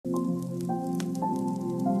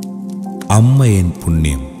അമ്മയൻ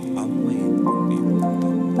പുണ്യം.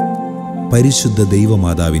 പരിശുദ്ധ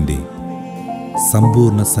ദൈവമാതാവിൻ്റെ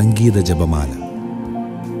സമ്പൂർണ്ണ സംഗീത ജപമാല.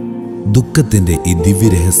 ദുഃഖത്തിൻ്റെ ഈ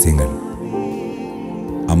ദിവ്യരഹസ്യങ്ങൾ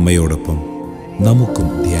അമ്മയോടൊപ്പം നമുക്കും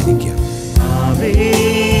ധ്യാനിക്കാം. ആവേ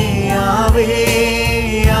ആവേ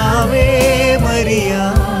ആവേ മരിയ,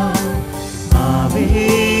 ആവേ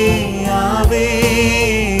ആവേ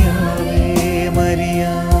ആവേ മരിയ.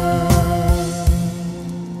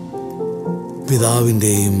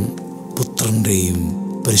 പിതാവിൻ്റെയും പുത്രൻ്റെയും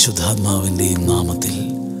പരിശുദ്ധാത്മാവിൻ്റെയും നാമത്തിൽ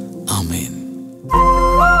ആമേൻ.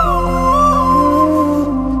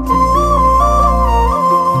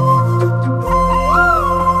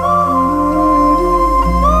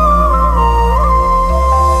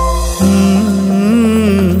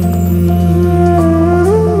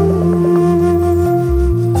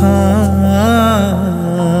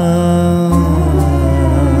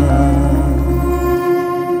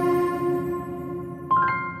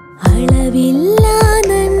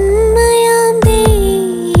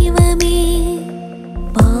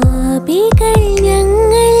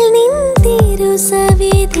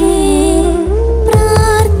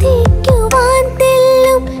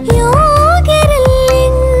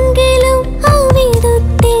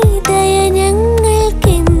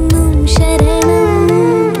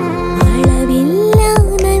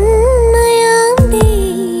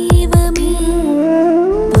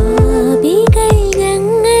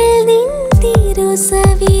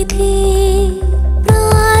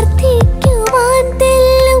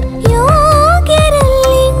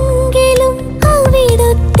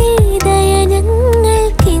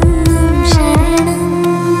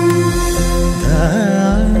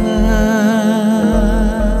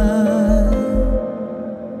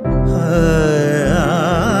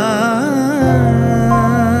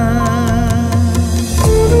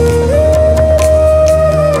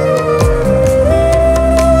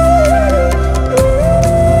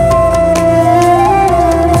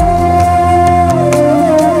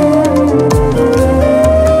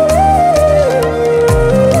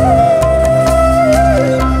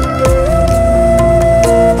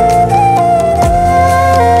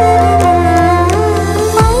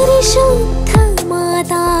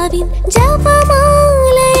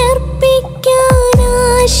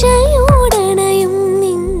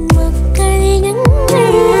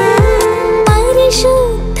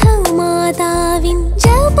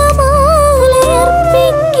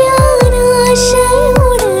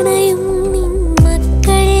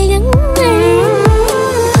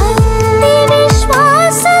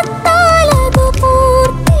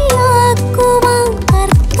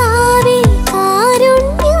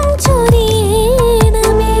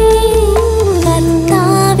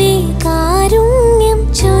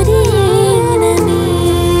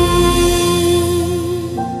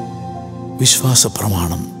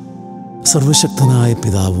 വിശ്വാസപ്രമാണം. സർവശക്തനായ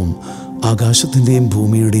പിതാവും ആകാശത്തിൻ്റെയും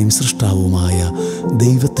ഭൂമിയുടെയും സൃഷ്ടാവുമായ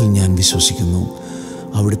ദൈവത്തിൽ ഞാൻ വിശ്വസിക്കുന്നു.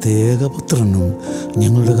 അവിടുത്തെ ഏകപുത്രനും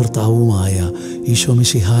ഞങ്ങളുടെ കർത്താവുമായ ഈശോ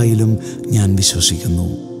മിശിഹായിലും ഞാൻ വിശ്വസിക്കുന്നു.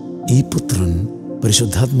 ഈ പുത്രൻ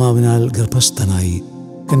പരിശുദ്ധാത്മാവിനാൽ ഗർഭസ്ഥനായി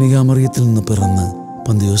കന്യകാമറിയത്തിൽ നിന്ന് പിറന്ന്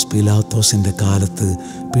പന്തിയോസ് പീലാത്തോസിൻ്റെ കാലത്ത്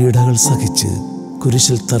പീഡകൾ സഹിച്ച്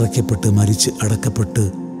കുരിശിൽ തറയ്ക്കപ്പെട്ട് മരിച്ച് അടക്കപ്പെട്ട്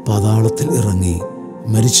പാതാളത്തിൽ ഇറങ്ങി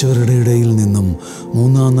മരിച്ചവരുടെ ഇടയിൽ നിന്നും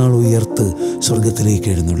മൂന്നാം നാൾ ഉയർത്ത് സ്വർഗത്തിലേക്ക്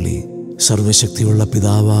എഴുന്നള്ളി സർവശക്തിയുള്ള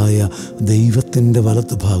പിതാവായ ദൈവത്തിൻ്റെ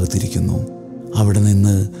വലത്തുഭാഗത്തിരിക്കുന്നു. അവിടെ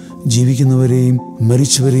നിന്ന് ജീവിക്കുന്നവരെയും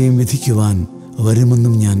മരിച്ചവരെയും വിധിക്കുവാൻ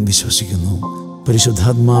വരുമെന്നും ഞാൻ വിശ്വസിക്കുന്നു.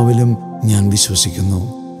 പരിശുദ്ധാത്മാവിലും ഞാൻ വിശ്വസിക്കുന്നു.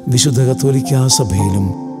 വിശുദ്ധ കത്തോലിക്കാ സഭയിലും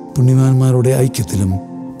പുണ്യവാന്മാരുടെ ഐക്യത്തിലും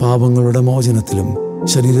പാപങ്ങളുടെ മോചനത്തിലും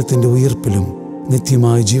ശരീരത്തിൻ്റെ ഉയർപ്പിലും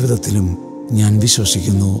നിത്യമായ ജീവിതത്തിലും ഞാൻ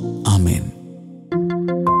വിശ്വസിക്കുന്നു. ആമേൻ.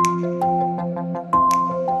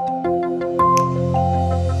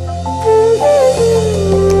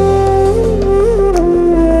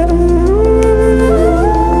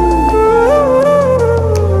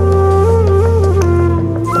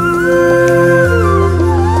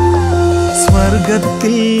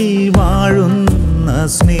 സ്വർഗത്തിൽ വാഴുന്ന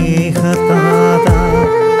സ്നേഹതാത,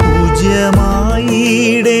 പൂജ്യമായിടണം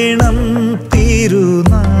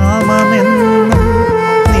തിരുനാമമെന്നും.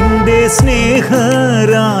 നിന്റെ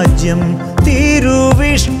സ്നേഹരാജ്യം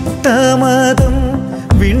തിരുവിഷ്ടമതും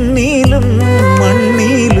വിണ്ണിലും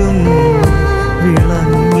മണ്ണിലും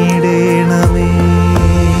വിളങ്ങിടണമേ.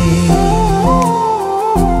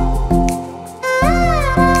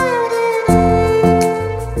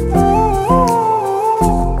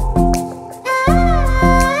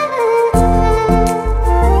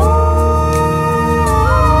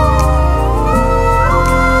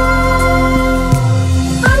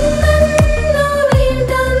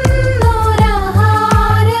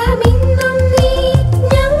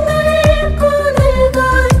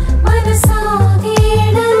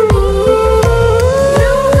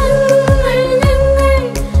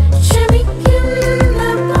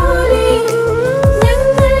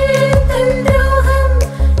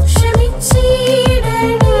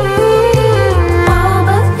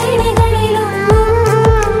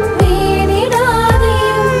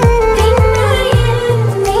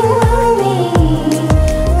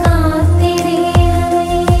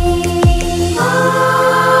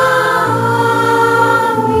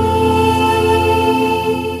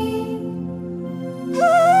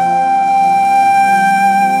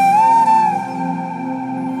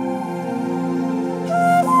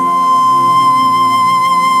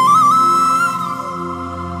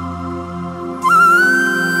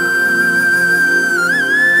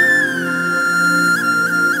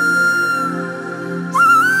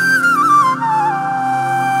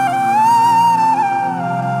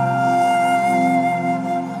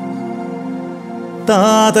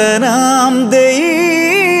 താതനാം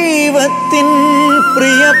ദൈവത്തിൻ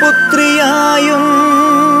പ്രിയപുത്രിയായും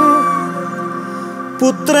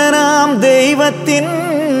പുത്രനാം ദൈവത്തിൻ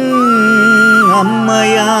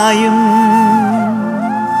അമ്മയായും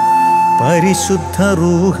പരിശുദ്ധ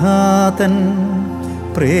റൂഹാതൻ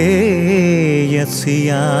പ്രേയസിയായും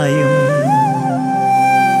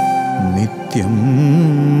നിത്യം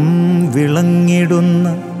വിളങ്ങിടുന്ന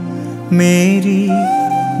മേരി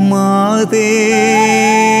മാതേ,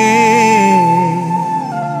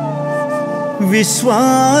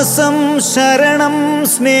 വിശ്വാസം ശരണം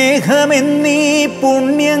സ്നേഹമെന്നീ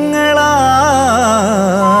പുണ്യങ്ങളാൽ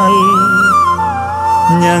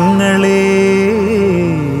ഞങ്ങളെ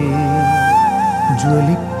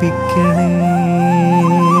ജ്വലിപ്പിക്കണേ.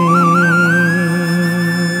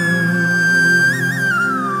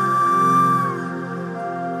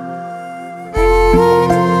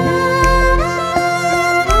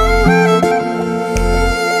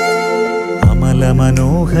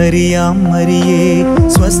 മനോഹരിയാം മരിയേ,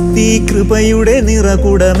 സ്വസ്തി കൃപയുടെ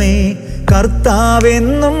നിറകുടമേ,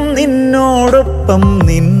 കർത്താവെന്നും നിന്നോടൊപ്പം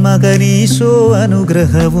നിൻ മകനീശോ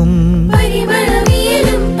അനുഗ്രഹവും.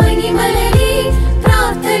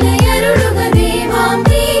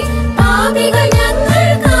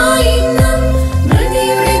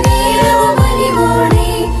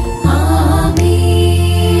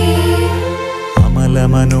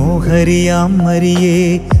 മനോഹരിയാം മരിയേ,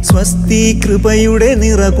 സ്വസ്തി കൃപയുടെ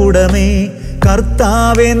നിറകുടമേ,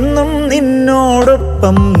 കർത്താവെന്നും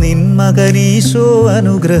നിന്നോടൊപ്പം നിൻ മകനീശോ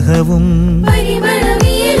അനുഗ്രഹവും.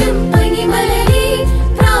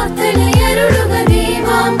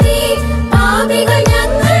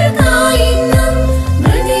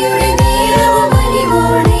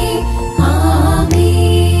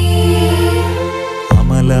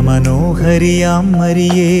 മനോഹരിയാം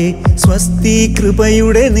മരിയേ, സ്വസ്തി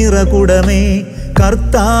കൃപയുടെ നിറകുടമേ,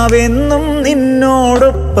 കർത്താവെന്നും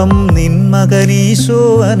നിന്നോടൊപ്പം നിൻ മകനീശോ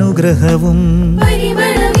അനുഗ്രഹവും.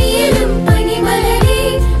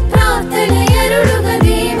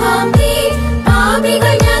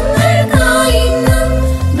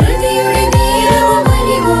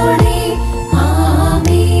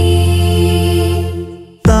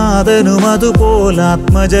 താതനും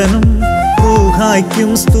അതുപോലാത്മജനും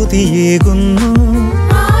റൂഹായ്ക്കും സ്തുതിയേകുന്നു.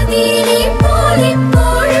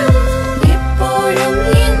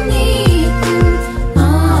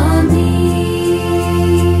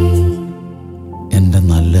 എൻ്റെ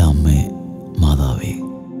നല്ല അമ്മേ മാതാവേ,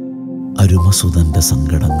 അരുമസുതൻ്റെ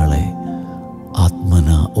സങ്കടങ്ങളെ ആത്മന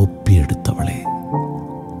ഒപ്പിയെടുത്തവളെ,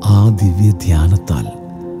 ആ ദിവ്യധ്യാനത്താൽ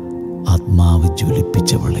ആത്മാവ്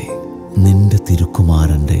ജ്വലിപ്പിച്ചവളെ, നിന്റെ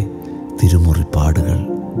തിരുക്കുമാരൻ്റെ തിരുമുറിപ്പാടുകൾ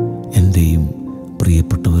എൻ്റെയും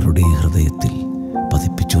പ്രിയപ്പെട്ടവരുടെ ഹൃദയത്തിൽ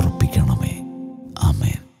പതിപ്പിച്ചുറപ്പിക്കണമേ.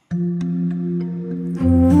 ആമേൻ.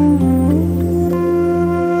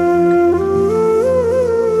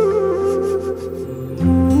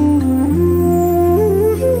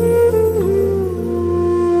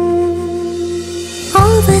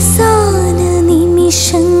 അവസാന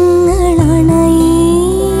നിമിഷങ്ങളണയേ,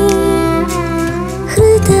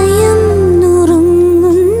 ഹൃദയം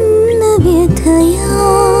നുറുങ്ങുന്ന വ്യഥയാ,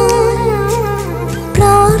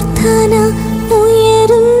 പ്രാർത്ഥന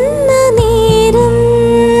ഉയരുന്ന നേരം,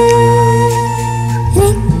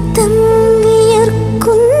 രക്തം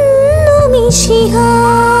വിയർക്കുന്നു മിശിഹാ,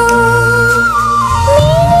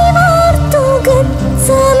 മിഴിവാർത്തു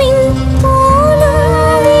ഗത്സമിൻ പോലും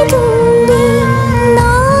വിതുമ്പി,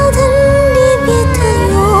 നാഥന്റെ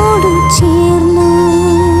വ്യഥയോടു ചേർന്നു,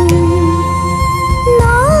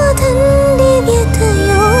 നാഥന്റെ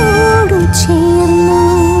വ്യഥയോടു ചേർന്നു.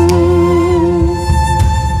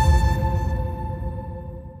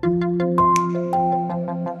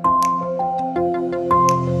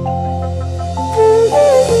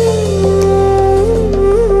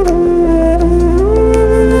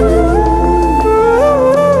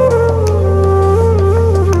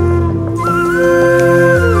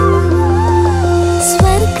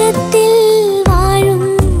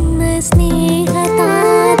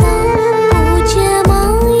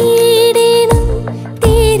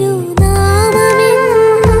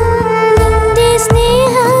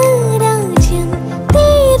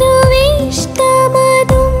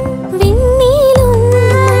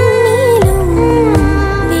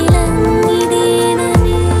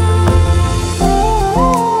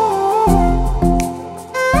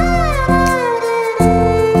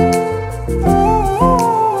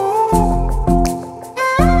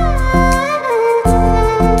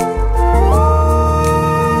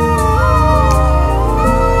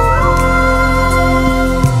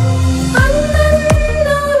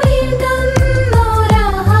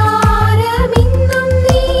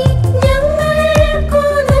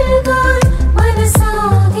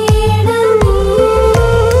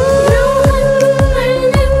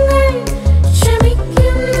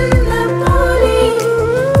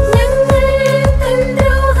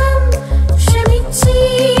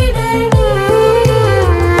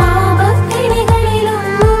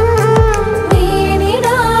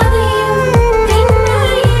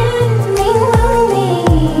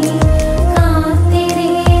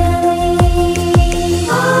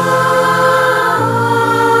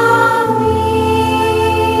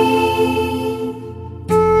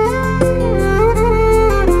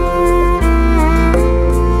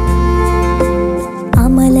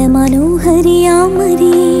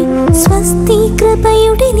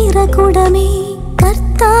 കൃപയുടെ നിറകുടമേ,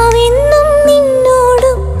 കർത്താവെന്നും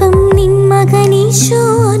നിന്നോടൊപ്പം, നിൻ മകനീശോ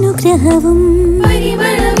അനുഗ്രഹവും.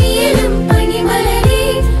 പരിമളവിയലും പനിമലരേ,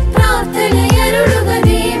 പ്രാർത്ഥനയരുളുക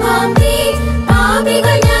ദേവാംബേ,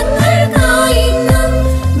 പാപികൾ ഞങ്ങൾക്കായിന്നും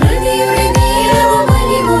മൃതിയുടെ നേരവും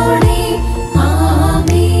അലിവോടെ.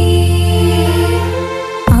 ആമേൻ.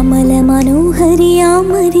 അമല മനോഹരിയാം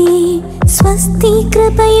മരിയേ, സ്വസ്തി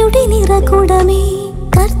കൃപയുടെ നിറകുടമേ,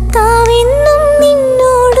 കർത്താവെന്നും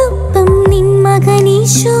നിന്നോടൊപ്പം, നിൻ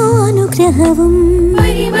മകനീശോ അനുഗ്രഹവും.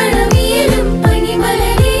 പരിമളവിയലും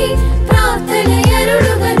പനിമലരേ,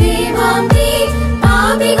 പ്രാർത്ഥനയരുളുക ദേവാംബേ,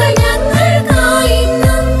 പാപികൾ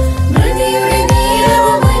ഞങ്ങൾക്കായിന്നും മൃതിയുടെ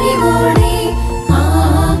നേരവും അലിവോടെ.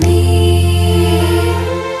 ആമേൻ.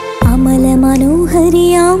 അമല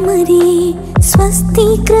മനോഹരിയാം മരിയേ, സ്വസ്തി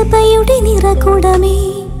കൃപയുടെ നിറകുടമേ,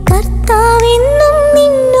 കർത്താവെന്നും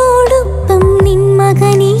നിന്നോടൊപ്പം, നിൻ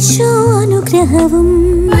മകനീശോ അനുഗ്രഹവും.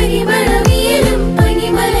 പരിമളവിയലും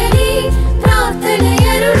പനിമലരേ,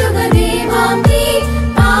 പ്രാർത്ഥനയരുളുക ദേവാംബേ,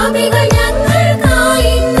 പാപികൾ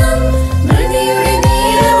ഞങ്ങൾക്കായിന്നും മൃതിയുടെ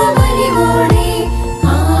നേരവും അലിവോടെ.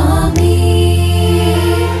 ആമേൻ.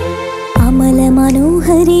 അമല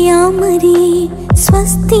മനോഹരിയാം മരിയേ,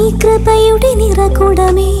 സ്വസ്തി കൃപയുടെ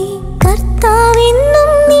നിറകുടമേ, കർത്താവെന്നും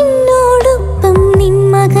നിന്നോടൊപ്പം, നിൻ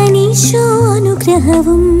മകനീശോ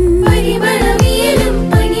അനുഗ്രഹവും. പരിമളവിയലും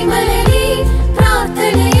പനിമലരേ,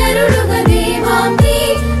 പ്രാർത്ഥനയരുളുക ദേവാംബേ,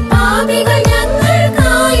 പാപികൾ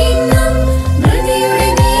ഞങ്ങൾക്കായിന്നും മൃതിയുടെ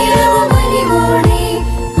നേരവും അലിവോടെ.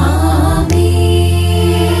 ആമേൻ.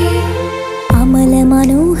 അമല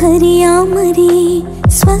മനോഹരിയാം മരിയേ,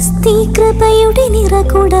 സ്വസ്തി കൃപയുടെ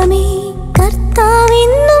നിറകുടമേ,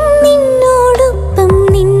 കർത്താവെന്നും നിന്നോടൊപ്പം,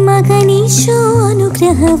 നിൻ മകനീശോ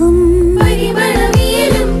അനുഗ്രഹവും.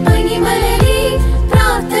 പരിമളവിയലും പനിമലരേ,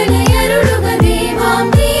 പ്രാർത്ഥനയരുളുക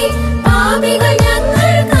ദേവാംബേ, പാപികൾ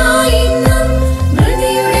ഞങ്ങൾക്കായിന്നും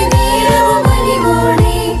മൃതിയുടെ നേരവും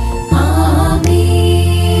അലിവോടെ.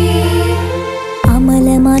 ആമേൻ. അമല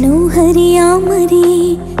മനോഹരിയാം മരിയേ,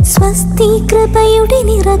 സ്വസ്തി കൃപയുടെ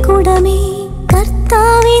നിറകുടമേ,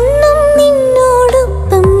 കർത്താവെന്നും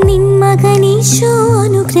നിന്നോടൊപ്പം, നിൻ മകനീശോ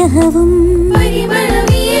അനുഗ്രഹവും.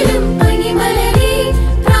 പരിമളവിയലും പനിമലരേ,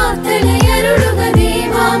 പ്രാർത്ഥനയരുളുക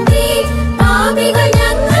ദേവാംബേ, പാപികൾ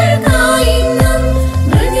ഞങ്ങൾക്കായിന്നും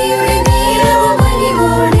മൃതിയുടെ നേരവും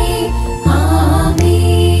അലിവോടെ. ആമേൻ.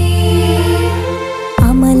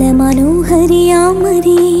 അമല മനോഹരിയാം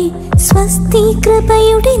മരിയേ, സ്വസ്തി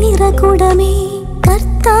കൃപയുടെ നിറകുടമേ,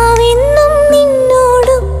 കർത്താവെന്നും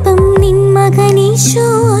നിന്നോടൊപ്പം, നിൻ മകനീശോ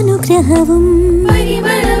അനുഗ്രഹവും.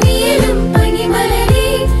 പരിമളവിയലും പനിമലരേ,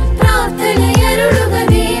 പ്രാർത്ഥനയരുളുക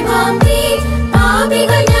ദേവാംബേ,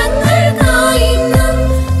 പാപികൾ ഞങ്ങൾക്കായിന്നും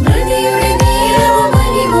മൃതിയുടെ നേരവും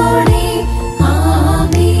അലിവോടെ.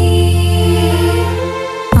 ആമേൻ.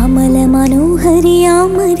 അമല മനോഹരിയാം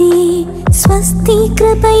മരിയേ, സ്വസ്തി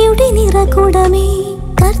കൃപയുടെ നിറകുടമേ,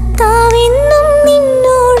 കർത്താവെന്നും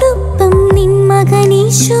നിന്നോടൊപ്പം, നിൻ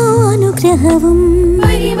മകനീശോ അനുഗ്രഹവും.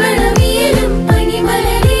 പരിമളവിയലും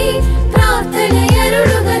പനിമലരേ,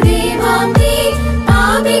 പ്രാർത്ഥനയരുളുക ദേവാംബേ,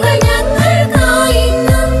 പാപികൾ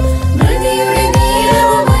ഞങ്ങൾക്കായിന്നും മൃതിയുടെ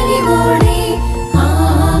നേരവും അലിവോടെ.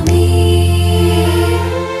 ആമേൻ.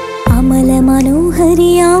 അമല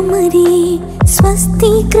മനോഹരിയാം മരിയേ,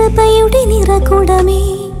 സ്വസ്തി കൃപയുടെ നിറകുടമേ,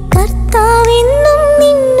 കർത്താവെന്നും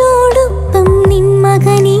നിന്നോടൊപ്പം, നിൻ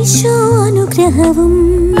മകനീശോ അനുഗ്രഹവും.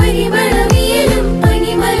 പരിമളവിയലും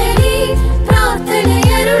പനിമലരേ,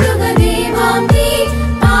 പ്രാർത്ഥനയരുളുക ദേവാംബേ,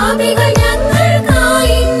 പാപികൾ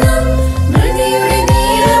ഞങ്ങൾക്കായിന്നും മൃതിയുടെ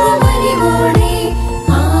നേരവും അലിവോടെ.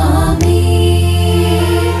 ആമേൻ.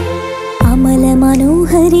 അമല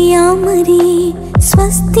മനോഹരിയാം മരിയേ,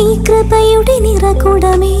 സ്വസ്തി കൃപയുടെ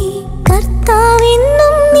നിറകുടമേ,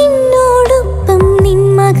 കർത്താവെന്നും നിന്നോടൊപ്പം, നിൻ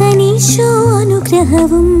മകനീശോ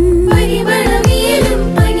അനുഗ്രഹവും. പരിമളവിയലും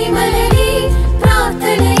പനിമലരേ,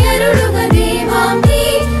 പ്രാർത്ഥനയരുളുക ദേവാംബേ,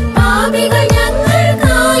 പാപികൾ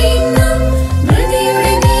ഞങ്ങൾക്കായിന്നും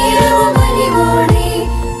മൃതിയുടെ നേരവും അലിവോടെ.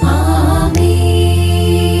 ആമേൻ.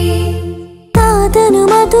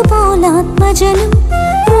 താതനും അതുപോലാത്മജനും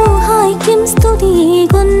റൂഹായ്ക്കും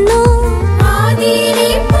സ്തുതിയേകുന്നു.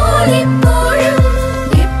 ആദിയിലെ പോലെ ഇപ്പോഴും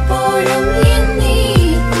എപ്പോഴും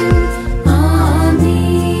എന്നേക്കും. ആമേൻ.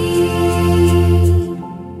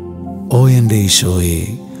 ഓ എൻ്റെ ഈശോയെ,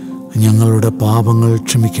 ഞങ്ങളുടെ പാപങ്ങൾ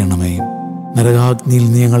ക്ഷമിക്കണമേ, നരകാഗ്നിയിൽ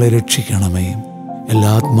നീ ഞങ്ങളെ രക്ഷിക്കണമേ.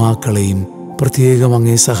 എല്ലാ ആത്മാക്കളെയും, പ്രത്യേകം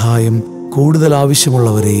അങ്ങേ സഹായം കൂടുതൽ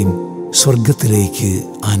ആവശ്യമുള്ളവരെയും സ്വർഗത്തിലേക്ക്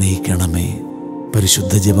ആനയിക്കണമേ.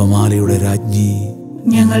 പരിശുദ്ധ ജപമാലയുടെ രാജ്ഞി,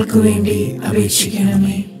 ഞങ്ങൾക്ക് വേണ്ടി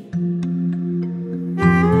അപേക്ഷിക്കണമേ.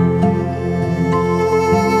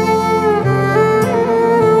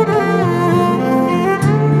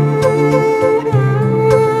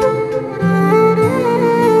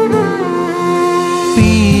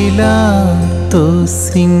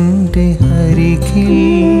 പീലാത്തോസിന്റെ അരികിൽ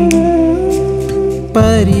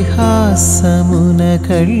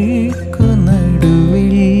പരിഹാസമുനകൾക്കു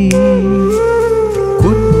നടുവിൽ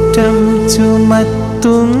കുറ്റം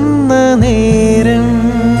ചുമത്തുന്ന നേരം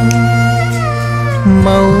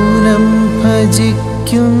മൗനം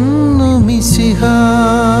ഭജിക്കുന്നു മിശിഹ.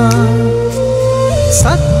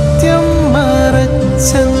 സത്യം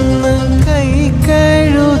മറച്ചെന്ന് കൈ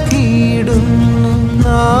കഴുകിയിടുന്നു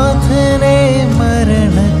നാഥനെ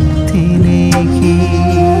മരണത്തിലേക്ക്,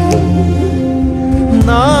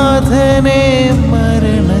 നാഥനെ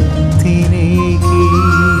മരണത്തിലേക്ക്.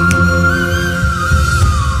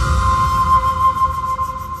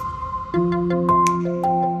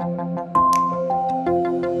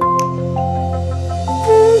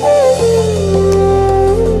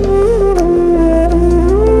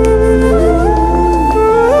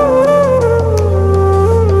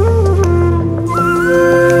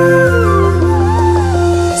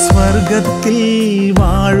 സ്വർഗത്തിൽ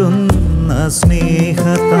വാഴുന്ന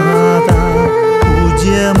സ്നേഹതാത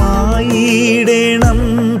പൂജ്യമായിടണം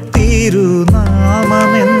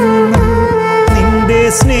തിരുനാമമെന്നും നിന്റെ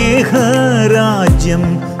സ്നേഹരാജ്യം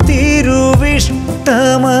തിരുവിഷ്ടമതം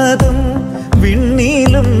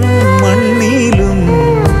വിണ്ണിലും മണ്ണിലും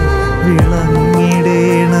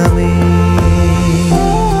വിളങ്ങിടണമേ.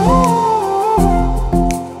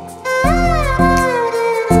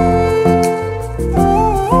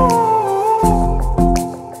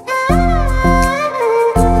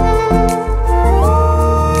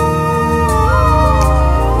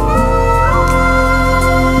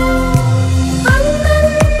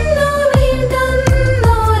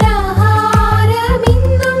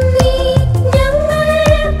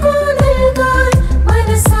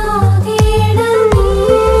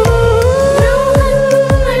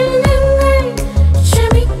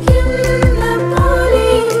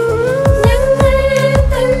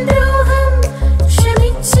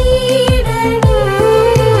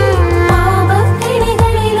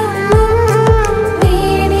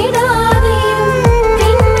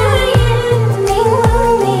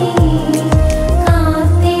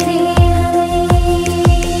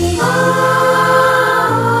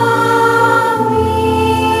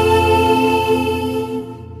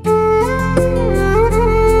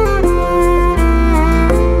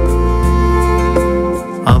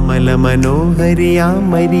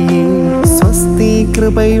 മനോഹരിയാമരിയേ സ്വസ്തി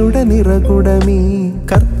കൃപയുടെ നിറകുടമേ,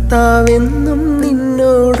 കർത്താവെന്നും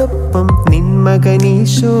നിന്നോടൊപ്പം നിൻ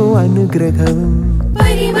മകനീശോ അനുഗ്രഹവും.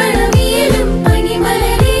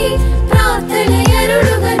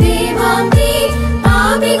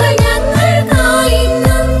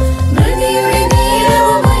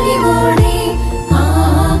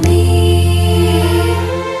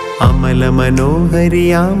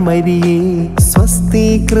 മനോഹരിയാമരിയേ സ്വസ്തി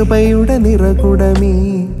കൃപയുടെ നിറകുടമേ,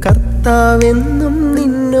 കർത്താവെന്നും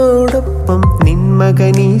നിന്നോടൊപ്പം നിൻ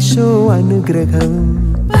മകനീശോ അനുഗ്രഹവും.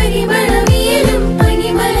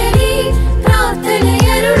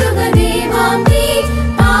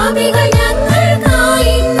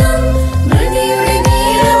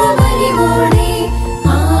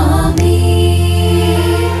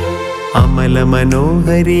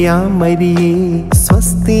 മനോഹരിയാമരിയേ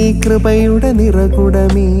സ്വസ്തി കൃപയുടെ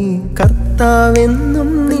നിറകുടമേ, കർത്താവെന്നും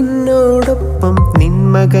നിന്നോടൊപ്പം നിൻ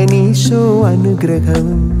മകനീശോ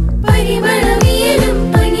അനുഗ്രഹവും.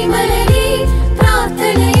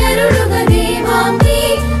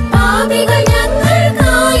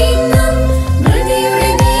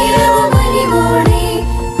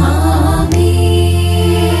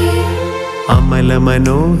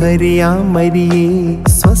 മനോഹരിയാമരിയേ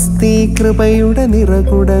സ്വസ്തി കൃപയുടെ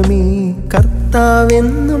നിറകുടമേ,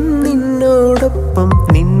 കർത്താവെന്നും നിന്നോടൊപ്പം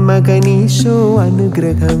നിൻ മകനീശോ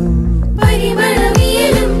അനുഗ്രഹവും.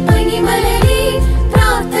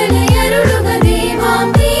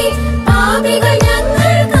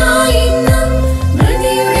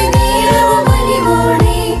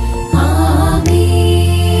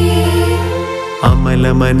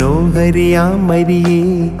 മനോഹരിയാമരിയേ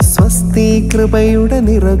സ്വസ്തി കൃപയുടെ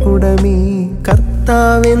നിറകുടമേ,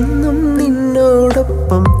 കർത്താവെന്നും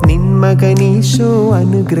നിന്നോടൊപ്പം നിൻ മകനീശോ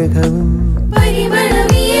അനുഗ്രഹവും.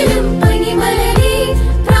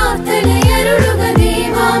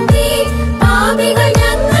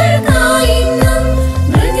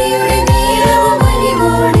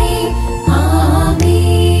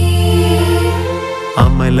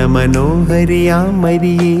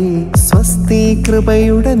 മനോഹരിയാമരിയേ സ്വസ്തി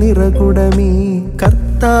കൃപയുടെ നിറകുടമേ,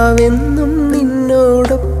 കർത്താവെന്നും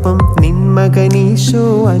നിന്നോടൊപ്പം നിൻ മകനീശോ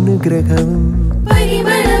അനുഗ്രഹവും.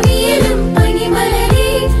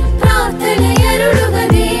 പ്രാർത്ഥനയരുളുക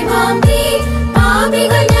ദേവാംബേ,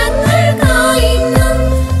 പാപികൾ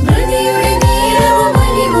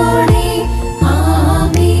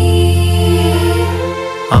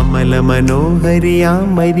അമലമനോഹരിയാം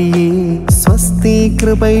മരിയേ സ്വസ്തി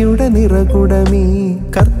കൃപയുടെ നിറകുടമേ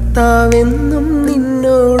കർത്താവെന്നും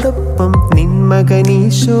നിന്നോടൊപ്പം നിൻ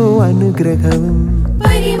മകനീശോ അനുഗ്രഹവും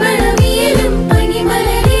പരിമളവിയലും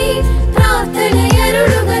പനിമലരേ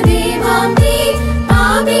പ്രാർത്ഥനയരുളുക ദേവാംബേ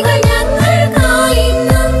പാപികൾ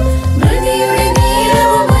ഞങ്ങൾക്കായിന്നും മൃതിയുടെ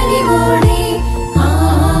നേരവും അലിവോടെ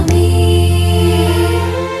ആമേൻ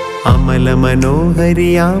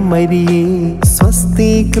അമലമനോഹരിയാം മരിയേ സ്വസ്തി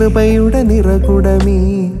കൃപയുടെ നിറകുടമേ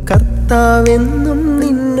കർത്താവെന്നും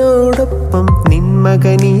നിന്നോടൊപ്പം നിൻ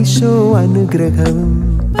മകനീശോ അനുഗ്രഹവും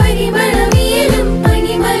പരിമളവിയലും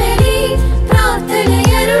പനിമലരേ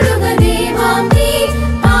പ്രാർത്ഥനയരുളുക ദേവാംബേ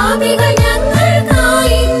പാപികൾ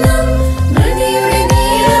ഞങ്ങൾക്കായിന്നും മൃതിയുടെ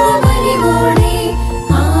നേരവും അലിവോടെ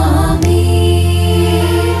ആമേൻ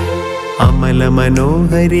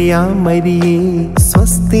അമലമനോഹരിയാം മരിയേ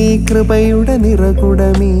സ്വസ്തി കൃപയുടെ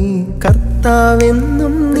നിറകുടമേ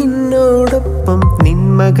കർത്താവെന്നും നിന്നോടൊപ്പം നിൻ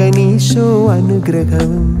മകനീശോ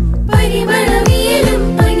അനുഗ്രഹവും പരിമളവിയലും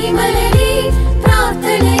പനിമലരേ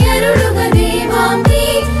പ്രാർത്ഥനയരുളുക ദേവാംബേ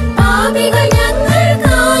പാപികൾ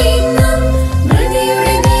ഞങ്ങൾക്കായിന്നും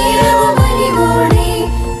മൃതിയുടെ നേരവും അലിവോടെ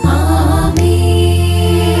ആമേൻ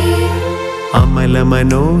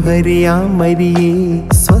അമലമനോഹരിയാം മരിയേ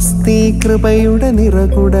സ്വസ്തി കൃപയുടെ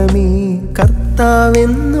നിറകുടമേ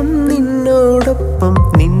കർത്താവെന്നും നിന്നോടൊപ്പം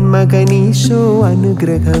നിൻ മകനീശോ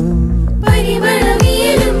അനുഗ്രഹവും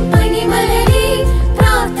പരിമളവിയലും പനിമലരേ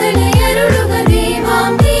പ്രാർത്ഥനയരുളുക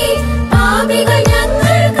ദേവാംബേ പാപികൾ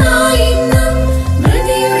ഞങ്ങൾക്കായിന്നും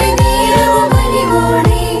മൃതിയുടെ നേരവും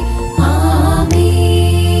അലിവോടെ ആമേൻ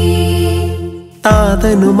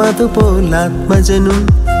താതനും അതുപോലാത്മജനും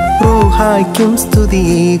റൂഹായ്ക്കും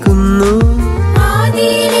സ്തുതിയേകുന്നു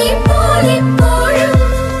ആദിയിലെ പോലെപ്പോഴും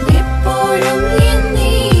എപ്പോഴും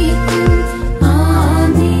എന്നേക്കും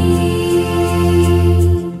ആമേൻ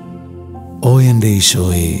ഓ എൻ്റെ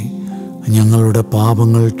ഈശോയെ, ഞങ്ങളുടെ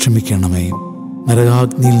പാപങ്ങൾ ക്ഷമിക്കണമേ,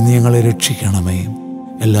 നരകാഗ്നിയിൽ നീ ഞങ്ങളെ രക്ഷിക്കണമേ,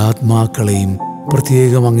 എല്ലാ ആത്മാക്കളെയും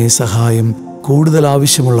പ്രത്യേകം അങ്ങേ സഹായം കൂടുതൽ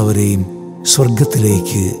ആവശ്യമുള്ളവരെയും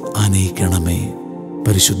സ്വർഗത്തിലേക്ക് ആനയിക്കണമേ.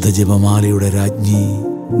 പരിശുദ്ധ ജപമാലയുടെ രാജ്ഞി,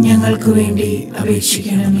 ഞങ്ങൾക്ക് വേണ്ടി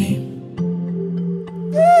അപേക്ഷിക്കണമേ.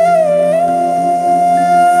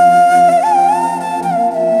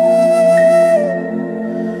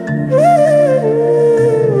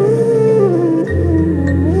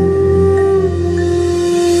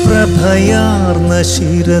 പ്രഭയാർന്ന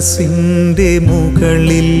ശിരസിൻ്റെ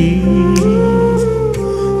മുകളിൽ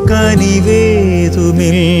കനിവേതുമില്ലാതെ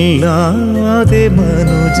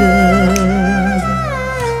മനുജ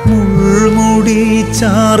മുൾമുടി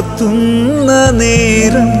ചാർത്തുന്ന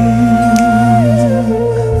നേരം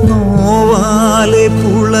നോവാലെ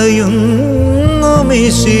പുളയുന്നു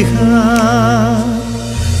മിശിഹ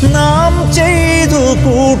നാം ചെയ്തു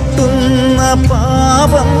കൂട്ടുന്ന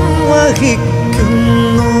പാപം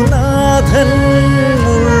വഹിക്കുന്നു നാഥൻ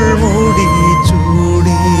മുൾമുടി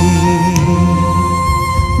ചൂടി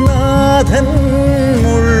നാഥൻ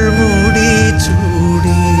മുൾമുടി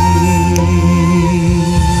ചൂടി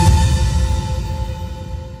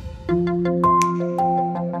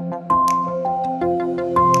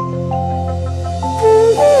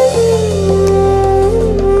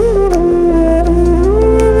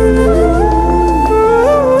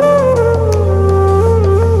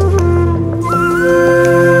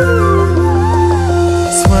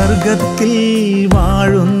സ്വർഗത്തിൽ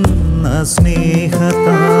വാഴുന്ന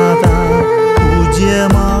സ്നേഹതാത പൂജ്യമായിടണം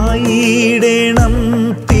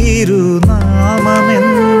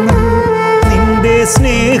തിരുനാമമെന്നും നിന്റെ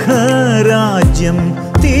സ്നേഹരാജ്യം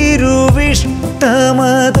തിരുവിഷ്ടമതും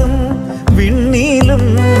വിണ്ണിലും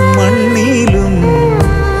മണ്ണിലും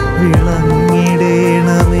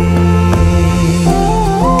വിളങ്ങിടേണമേ.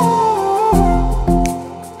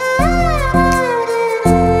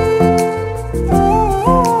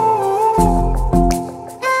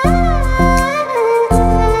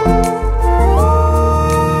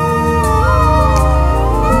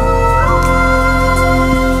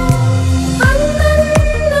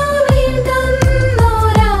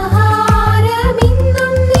 അന്നോരാഹാരമിന്നും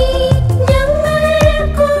നീ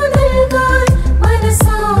ഞങ്ങൾക്കു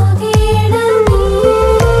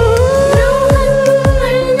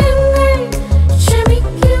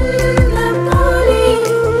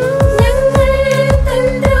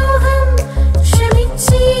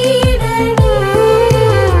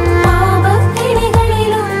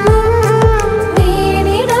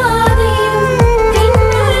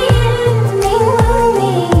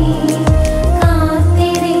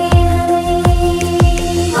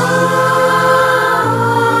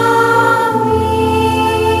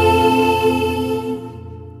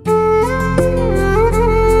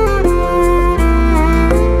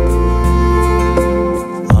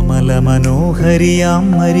അമലമനോഹരിയാം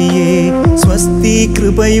മരിയേ സ്വസ്തി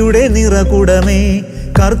കൃപയുടെ നിറകുടമേ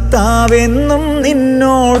കർത്താവെന്നും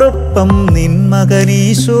നിന്നോടൊപ്പം നിൻ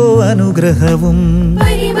മകനീശോ അനുഗ്രഹവും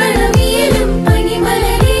പരിമളവിയലും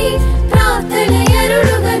പനിമലരേ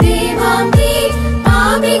പ്രാർത്ഥനയരുളുക ദേവാംബേ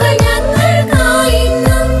പാപികൾ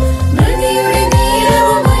ഞങ്ങൾക്കായിന്നും മൃതിയുടെ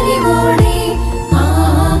നേരവും അലിവോടെ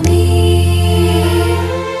ആമേൻ.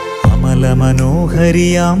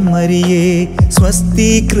 അമലമനോഹരിയാം മരിയേ സ്വസ്തി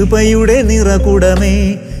കൃപയുടെ നിറകുടമേ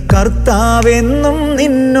കർത്താവെന്നും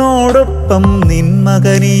നിന്നോടൊപ്പം നിൻ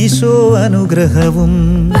മകനീശോ അനുഗ്രഹവും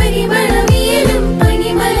പരിമളവിയലും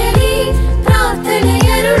പനിമലരേ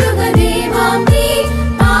പ്രാർത്ഥനയരുളുക ദേവാംബേ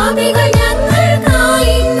പാപികൾ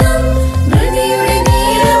ഞങ്ങൾക്കായിന്നും മൃതിയുടെ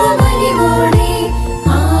നേരവും അലിവോടെ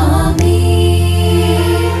ആമേൻ.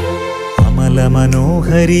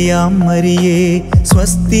 അമലമനോഹരിയാം മരിയേ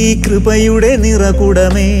സ്വസ്തി കൃപയുടെ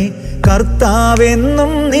നിറകുടമേ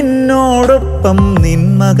കർത്താവെന്നും നിന്നോടൊപ്പം നിൻ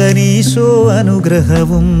മകനീശോ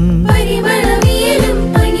അനുഗ്രഹവും പരിമളവിയലും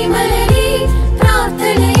പനിമലരേ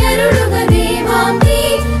പ്രാർത്ഥനയരുളുക ദേവാംബേ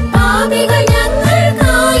പാപികൾ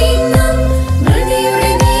ഞങ്ങൾക്കായിന്നും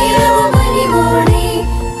മൃതിയുടെ നേരവും അലിവോടെ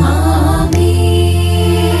ആമേൻ.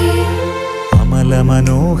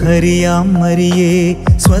 അമലമനോഹരിയാം മരിയേ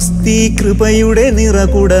സ്വസ്തി കൃപയുടെ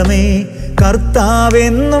നിറകുടമേ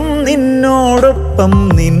കർത്താവെന്നും നിന്നോടൊപ്പം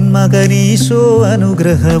നിൻ മകനീശോ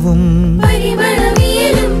അനുഗ്രഹവും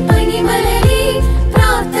പരിമളവിയലും പനിമലരേ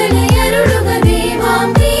പ്രാർത്ഥനയരുളുക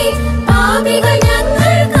ദേവാംബേ പാപികൾ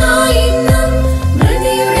ഞങ്ങൾക്കായിന്നും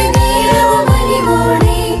മൃതിയുടെ നേരവും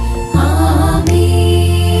അലിവോടെ ആമേൻ.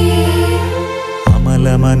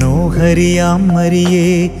 അമലമനോഹരിയാം മരിയേ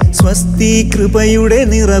സ്വസ്തി കൃപയുടെ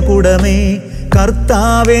നിറകുടമേ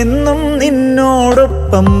കർത്താവെന്നും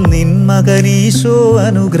നിന്നോടൊപ്പം നിൻ മകനീശോ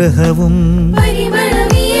അനുഗ്രഹവും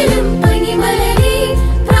പരിമളവിയലും പനിമലരേ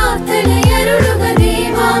പ്രാർത്ഥനയരുളുക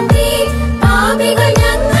ദേവാംബേ പാപികൾ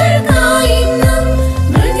ഞങ്ങൾക്കായിന്നും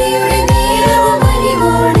മൃതിയുടെ നേരവും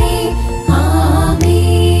അലിവോടെ ആമേൻ.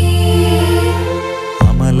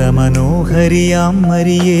 അമലമനോഹരിയാം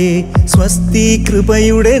മരിയേ സ്വസ്തി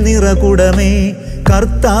കൃപയുടെ നിറകുടമേ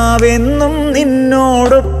കർത്താവെന്നും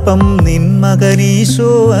നിന്നോടൊപ്പം നിൻ മകനീശോ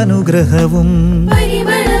അനുഗ്രഹവും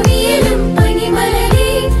പരിമളവിയലും പനിമലരേ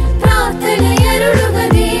പ്രാർത്ഥനയരുളുക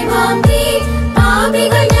ദേവാംബേ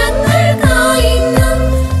പാപികൾ ഞങ്ങൾക്കായിന്നും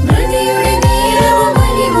മൃതിയുടെ നേരവും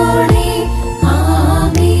അലിവോടെ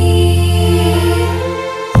ആമേൻ.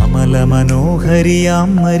 അമലമനോഹരിയാം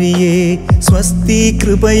മരിയേ സ്വസ്തി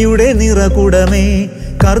കൃപയുടെ നിറകുടമേ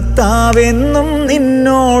കർത്താവെന്നും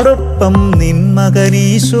നിന്നോടൊപ്പം നിൻ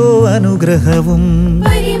മകനീശോ അനുഗ്രഹവും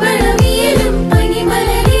പരിമളവിയലും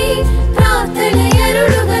പനിമലരേ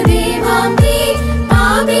പ്രാർത്ഥനയരുളുക ദേവാംബേ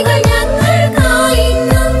പാപികൾ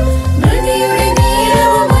ഞങ്ങൾക്കായിന്നും മൃതിയുടെ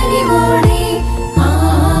നേരവും അലിവോടെ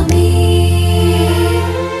ആമേൻ.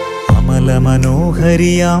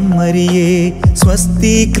 അമലമനോഹരിയാം മരിയേ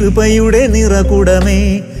സ്വസ്തി കൃപയുടെ നിറകുടമേ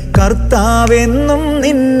കർത്താവെന്നും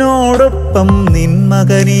നിന്നോടൊപ്പം നിൻ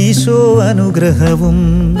മകനീശോ അനുഗ്രഹവും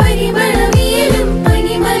പരിമളവിയലും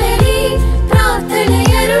പനിമലരേ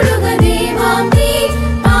പ്രാർത്ഥനയരുളുക ദേവാംബേ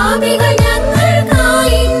പാപികൾ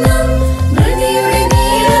ഞങ്ങൾക്കായിന്നും മൃതിയുടെ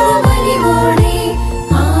നേരവും അലിവോടെ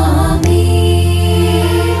ആമേൻ.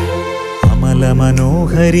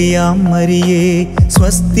 അമലമനോഹരിയാം മരിയേ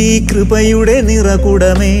സ്വസ്തി കൃപയുടെ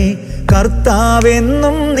നിറകുടമേ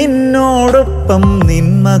കർത്താവെന്നും നിന്നോടൊപ്പം നിൻ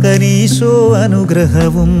മകനീശോ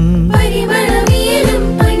അനുഗ്രഹവും പരിമളവിയലും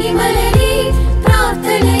പനിമലരേ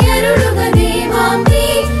പ്രാർത്ഥനയരുളുക ദേവാംബേ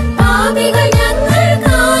പാപികൾ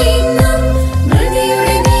ഞങ്ങൾക്കായിന്നും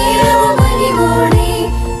മൃതിയുടെ നേരവും അലിവോടെ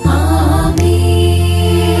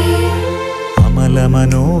ആമേൻ.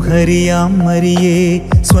 അമലമനോഹരിയാം മരിയേ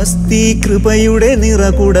സ്വസ്തി കൃപയുടെ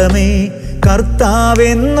നിറകുടമേ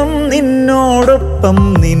കർത്താവെന്നും നിന്നോടൊപ്പം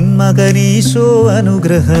നിൻ മകനീശോ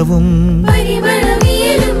അനുഗ്രഹവും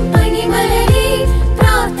പരിമളവിയലും പനിമലരേ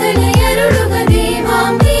പ്രാർത്ഥനയരുളുക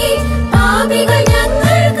ദേവാംബേ പാപികൾ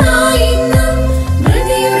ഞങ്ങൾക്കായിന്നും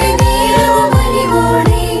മൃതിയുടെ നേരവും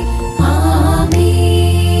അലിവോടെ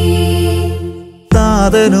ആമേൻ.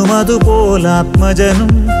 താതനും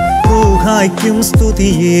അതുപോലാത്മജനും റൂഹായ്ക്കും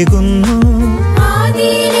സ്തുതിയേകുന്നു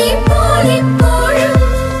ആദിയിലെ പോലെപ്പോഴും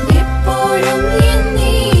എപ്പോഴും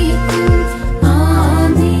എന്നേക്കും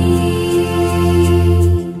ആമേൻ.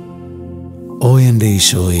 ഓ എൻ്റെ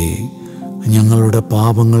ഈശോയെ, ഞങ്ങളുടെ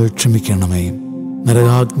പാപങ്ങൾ ക്ഷമിക്കണമേ.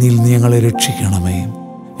 നരകാഗ്നിയിൽ നീ ഞങ്ങളെ രക്ഷിക്കണമേ.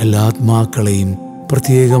 എല്ലാ ആത്മാക്കളെയും,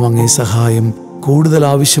 പ്രത്യേകം അങ്ങേ സഹായം കൂടുതൽ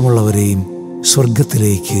ആവശ്യമുള്ളവരെയും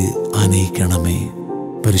സ്വർഗത്തിലേക്ക് ആനയിക്കണമേ.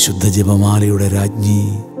 പരിശുദ്ധ ജപമാലയുടെ രാജ്ഞി,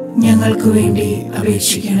 ഞങ്ങൾക്ക് വേണ്ടി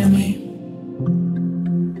അപേക്ഷിക്കണമേ.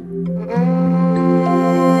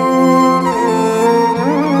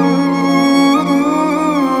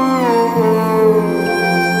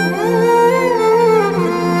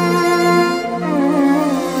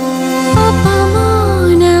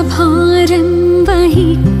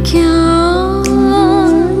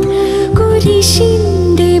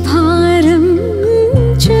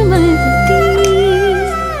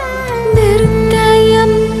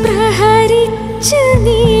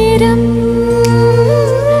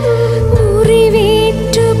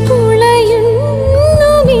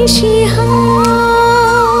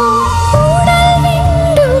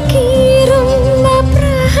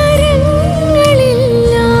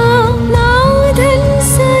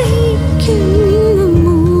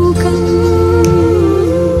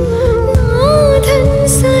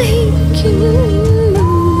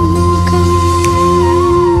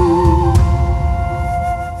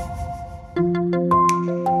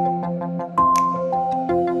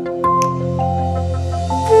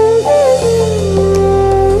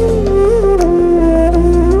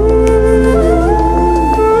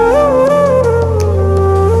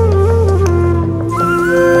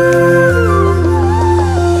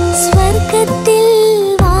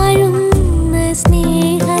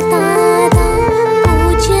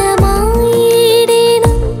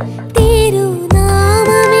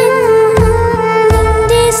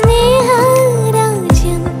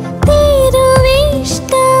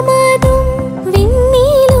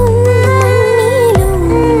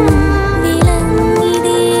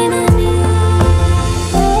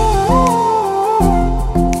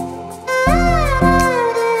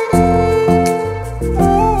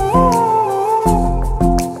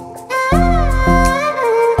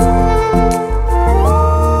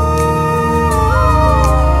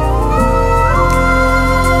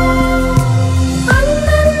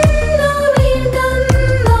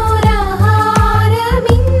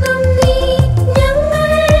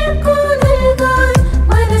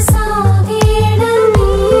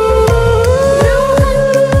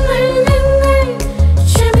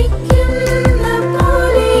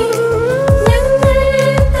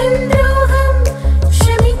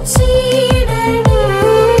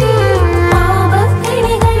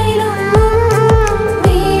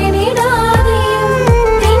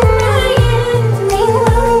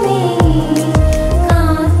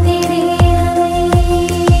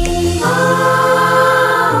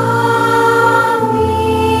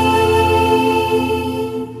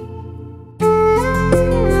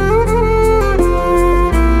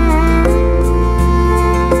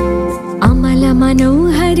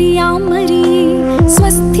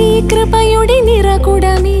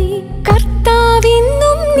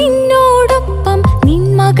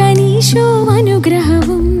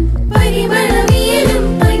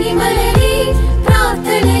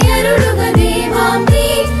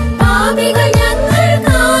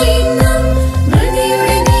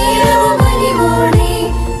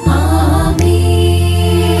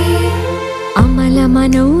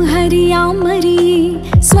 മനോഹരിയാം മരിയേ,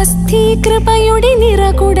 സ്വസ്തി കൃപയുടെ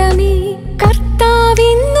നിറകുടമേ,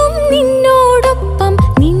 കർത്താവിന്നും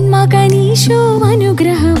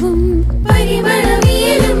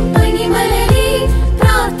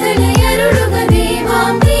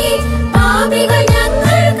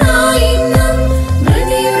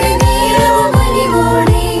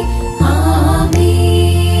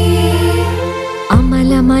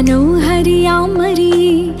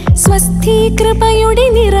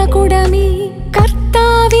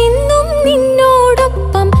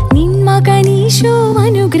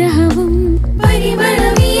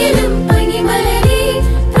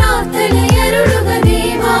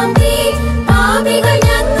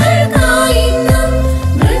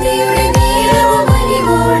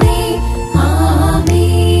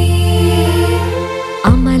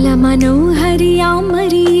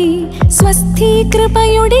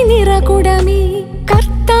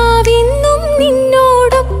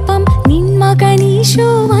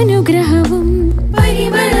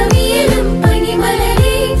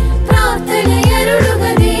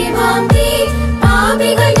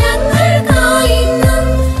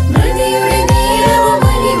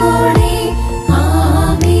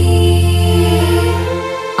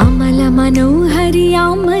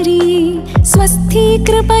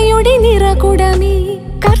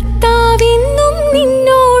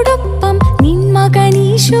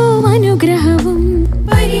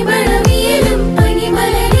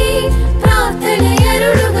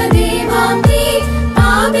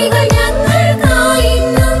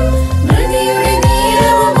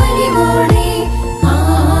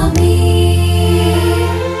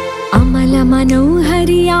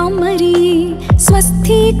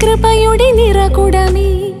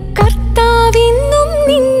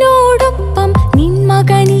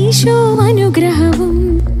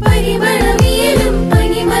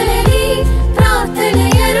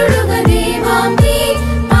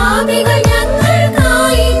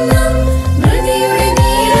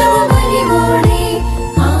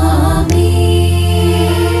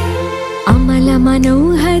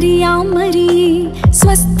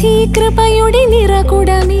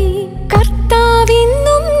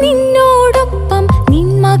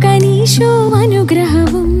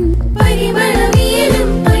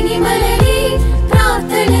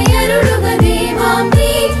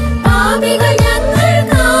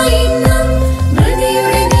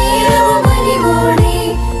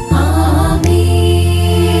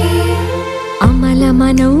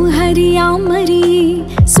മനോഹരിയാം മരിയേ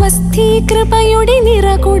സ്വസ്തി കൃപയുടെ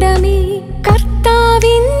നിറകുടമേ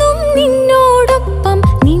കർത്താവെന്നും നിന്നോടൊപ്പം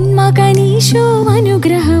നിൻ മകനീശോ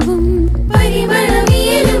അനുഗ്രഹവും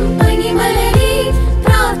പരിമളവിയലും പനിമലരേ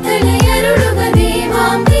പ്രാർത്ഥനയരുളുക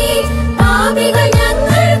ദേവാംബേ പാപികൾ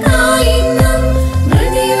ഞങ്ങൾക്കായിന്നും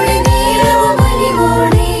മൃതിയുടെ നേരവും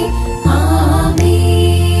അലിവോടെ ആമേൻ.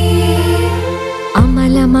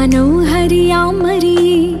 അമല മനോഹരിയാം മരിയേ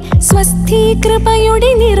സ്വസ്തി കൃപയുടെ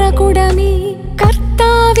നിറകുടമേ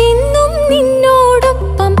കർത്താവെന്നും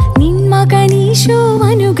നിന്നോടൊപ്പം നിൻ മകനീശോ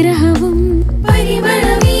അനുഗ്രഹവും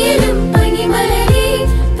പരിമളവിയലും പനിമലരേ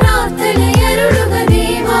പ്രാർത്ഥനയരുളുക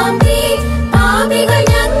ദേവാംബേ പാപികൾ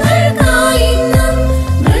ഞങ്ങൾക്കായിന്നും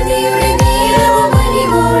മൃതിയുടെ നേരവും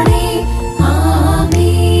അലിവോടെ ആമേൻ.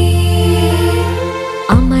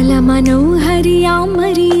 അമല മനോഹരിയാം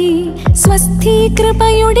മരിയേ സ്വസ്തി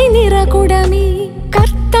കൃപയുടെ നിറകുടമേ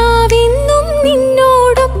കർത്താവെന്നും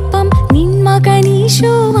നിന്നോടൊപ്പം നിൻ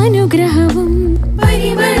മകനീശോ അനുഗ്രഹവും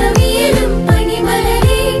പരിമളവിയലും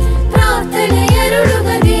പനിമലരേ പ്രാർത്ഥനയരുളുക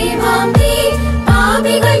ദേവാംബേ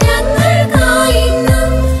പാപികൾ ഞങ്ങൾക്കായിന്നും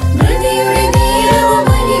മൃതിയുടെ നേരവും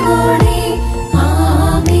അലിവോടെ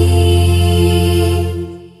ആമേൻ.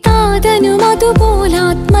 താതനും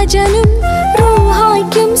അതുപോലാത്മജനും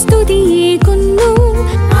റൂഹായ്ക്കും സ്തുതിയേകുന്നു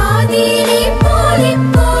ആദിയിലെ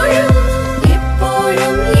പോലെപ്പോഴും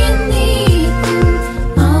എപ്പോഴും എന്നേക്കും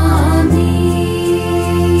ആമേൻ.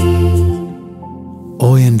 ഓ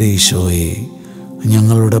എൻ്റെ ഈശോയെ,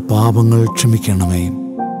 ഞങ്ങളുടെ പാപങ്ങൾ ക്ഷമിക്കണമേ,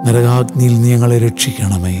 നരകാഗ്നിയിൽ നീ ഞങ്ങളെ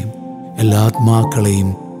രക്ഷിക്കണമേ, എല്ലാ ആത്മാക്കളെയും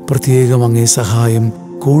പ്രത്യേകം അങ്ങേ സഹായം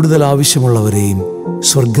കൂടുതൽ ആവശ്യമുള്ളവരെയും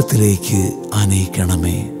സ്വർഗത്തിലേക്ക്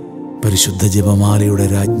ആനയിക്കണമേ. പരിശുദ്ധ ജപമാലയുടെ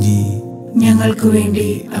രാജ്ഞി, ഞങ്ങൾക്ക് വേണ്ടി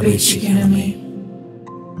അപേക്ഷിക്കണമേ.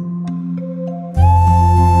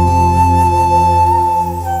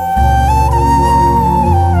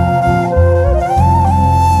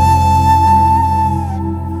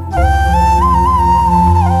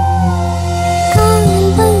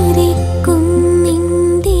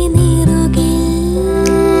 കാൽവരിക്കുന്നിന്റെ നെറുകിൽ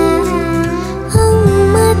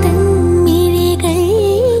അമ്മ തൻ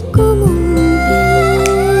മിഴികൾക്കു മുൻപിൽ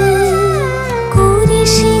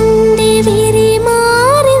കുരിശിന്റെ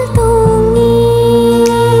വിരിമാറിൽ തൂങ്ങി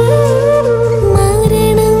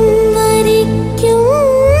മരണം വരിക്കുന്നു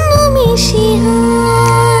മിശിഹ.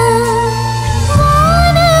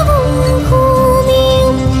 വാനവും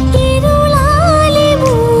ഭൂമിയും ഇരുളാലെ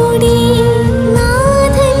മൂടി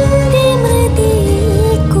നാഥന്റെ മൃതിയിൽ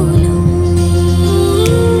കുലുങ്ങി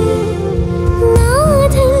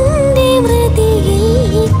നാഥന്റെ മൃതിയിൽ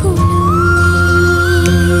കുലുങ്ങി.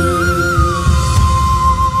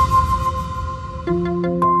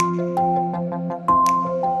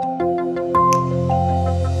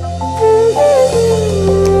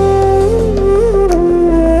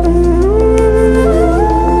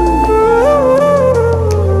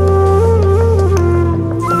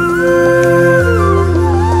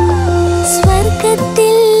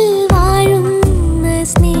 സ്വർഗത്തിൽ വാഴുന്ന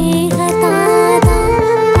സ്നേഹതാത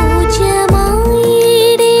പൂജ്യമായിടണം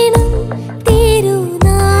തിരുനാമമെന്നും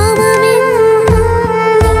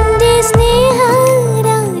നിന്റെ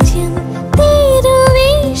സ്നേഹരാജ്യം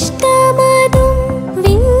തിരുവിഷ്ടമതും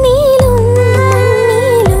വിണ്ണിലും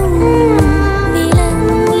മണ്ണിലും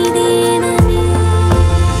വിളങ്ങിടണമേ.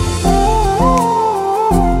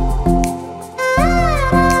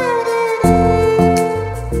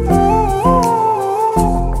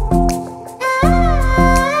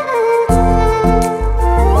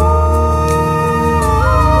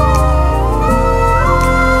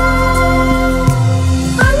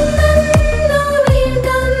 അന്നന്നു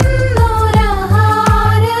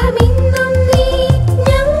വേണ്ടുന്നോരാഹാരമിന്നും നീ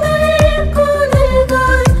ഞങ്ങൾക്കു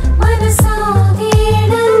നൽകാൻ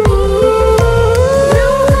മനസ്സാകേണമേ.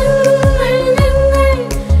 ദ്രോഹങ്ങൾ ഞങ്ങൾ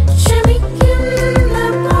ക്ഷമിക്കുന്ന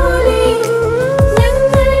പോലെ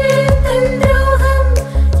ഞങ്ങൾ തൻ ദ്രോഹം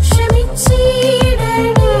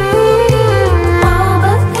ക്ഷമിച്ചിടണേ.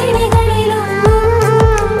 പാപക്കെണികളിലൊന്നും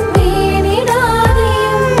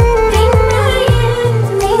വീണിടാതെയും തിന്മയിൽ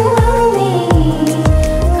നിന്നും നീ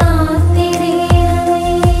കാത്തിടണമേ.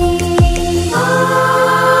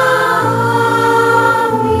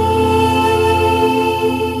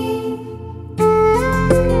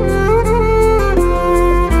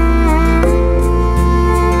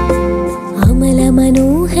 അമല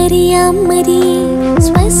മനോഹരിയാം മരിയേ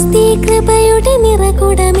സ്വസ്തി കൃപയുടെ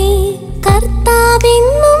നിറകുടമേ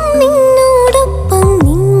കർത്താവെന്നും നിന്നോടൊപ്പം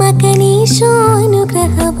നിൻ മകനീശോ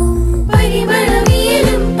അനുഗ്രഹവും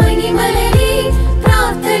പരിമളവിയലും പനിമലരേ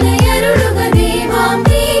പ്രാർത്ഥനയരുളുക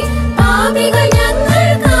ദേവാംബേ പാപികൾ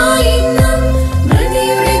ഞങ്ങൾക്കായിന്നും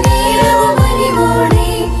മൃതിയുടെ നേരവും അലിവോടെ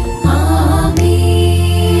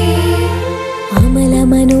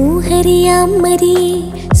മനോഹരിയാം മരിയേ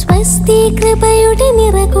സ്വസ്തി കൃപയുടെ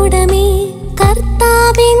നിറകുടമേ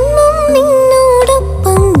കർത്താവെന്നും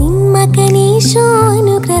നിന്നോടൊപ്പം നിൻ മകനീശോ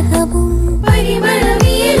അനുഗ്രഹവും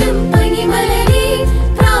പരിമളവിയലും പനിമലരേ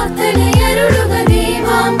പ്രാർത്ഥനയരുളുക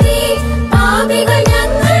ദേവാംബേ പാപികൾ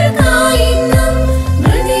ഞങ്ങൾക്കായിന്നും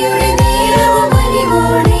മൃതിയുടെ നേരവും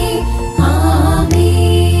അലിവോടെ ആമേൻ.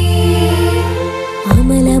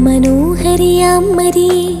 അമല മനോഹരിയാം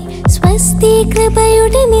മരിയേ സ്വസ്തി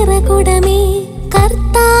കൃപയുടെ നിറകുടമേ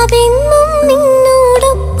കർത്താവെന്നും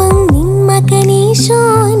നിന്നോടൊപ്പം നിൻ മകനീശോ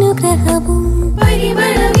അനുഗ്രഹവും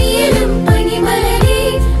പരിമളവിയലും പനിമലരേ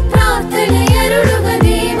പ്രാർത്ഥനയരുളുക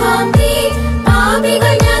ദേവാംബേ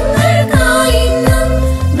പാപികൾ ഞങ്ങൾക്കായിന്നും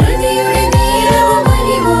മൃതിയുടെ നേരവും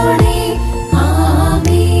അലിവോടെ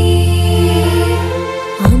ആമേൻ.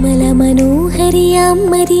 അമല മനോഹരിയാം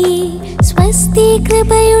മരിയേ സ്വസ്തി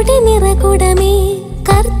കൃപയുടെ നിറകുടമേ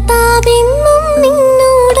കർത്താവെന്നും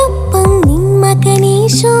നിന്നോടൊപ്പം നിൻ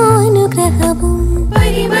മകനീശോ അനുഗ്രഹവും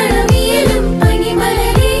പരിമളവിയലും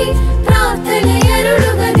പനിമലരേ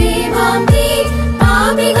പ്രാർത്ഥനയരുളുക ദേവാംബേ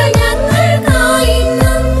പാപികൾ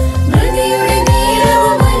ഞങ്ങൾക്കായിന്നും മൃതിയുടെ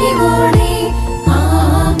നേരവും അലിവോടെ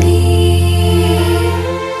ആമേൻ.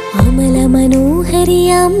 അമല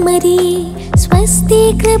മനോഹരിയാം മരിയേ സ്വസ്തി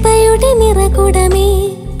കൃപയുടെ നിറകുടമേ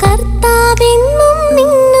കർത്താവെന്നും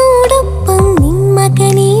നിന്നോടൊപ്പം നിൻ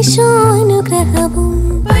മകനീശോ അനുഗ്രഹവും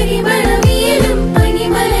പരിമളവിയലും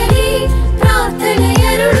പനിമലരേ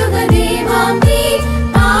പ്രാർത്ഥനയരുളുക ദേവാംബേ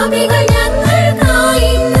പാപികൾ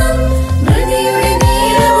ഞങ്ങൾക്കായിന്നും മൃതിയുടെ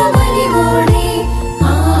നേരവും അലിവോടെ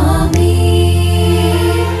ആമേൻ.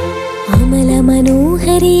 അമല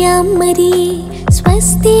മനോഹരിയാം മരിയേ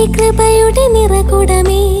സ്വസ്തി കൃപയുടെ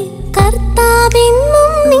നിറകുടമേ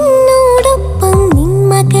കർത്താവെന്നും നിന്നോടൊപ്പം നിൻ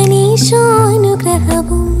മകനീശോ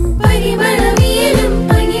അനുഗ്രഹവും പരിമളവിയലും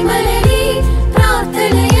പനിമലരേ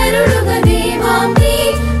പ്രാർത്ഥനയരുളുക ദേവാംബേ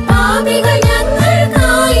പാപികൾ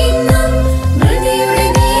ഞങ്ങൾക്കായിന്നും മൃതിയുടെ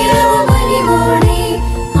നേരവും അലിവോടെ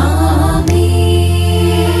ആമേൻ.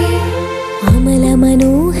 അമല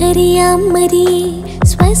മനോഹരിയാം മരിയേ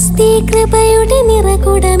സ്വസ്തി കൃപയുടെ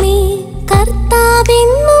നിറകുടമേ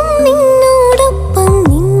കർത്താവെന്നും നിന്നോടൊപ്പം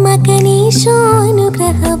നിൻ മകനീശോ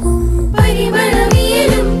അനുഗ്രഹവും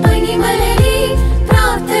പരിമളവിയലും പനിമലരേ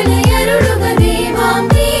പ്രാർത്ഥനയരുളുക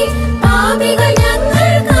ദേവാംബേ പാപികൾ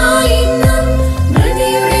ഞങ്ങൾക്കായിന്നും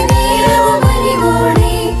മൃതിയുടെ നേരവും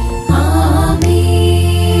അലിവോടെ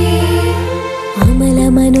ആമേൻ. അമല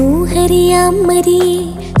മനോഹരിയാം മരിയേ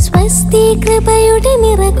സ്വസ്തി കൃപയുടെ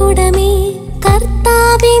നിറകുടമേ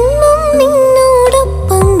കർത്താവെന്നും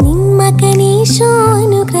നിന്നോടൊപ്പം നിൻ മകനീശോ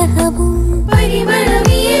അനുഗ്രഹവും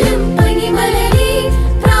പരിമളവിയലും പനിമലരേ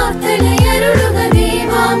പ്രാർത്ഥനയരുളുക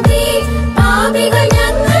ദേവാംബേ പാപികൾ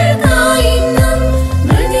ഞങ്ങൾക്കായിന്നും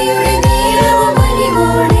മൃതിയുടെ നേരവും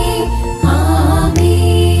അലിവോടെ ആമേൻ.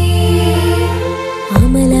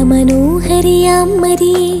 അമല മനോഹരിയാം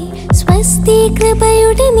മരിയേ സ്വസ്തി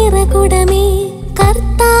കൃപയുടെ നിറകുടമേ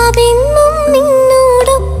കർത്താവെന്നും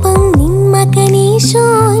നിന്നോടൊപ്പം നിൻ മകനീശോ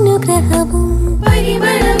അനുഗ്രഹവും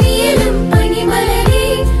പരിമളവിയലും പനിമലരേ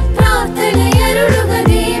പ്രാർത്ഥനയരുളുക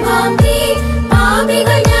ദേവാംബേ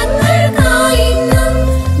പാപികൾ ഞങ്ങൾക്കായിന്നും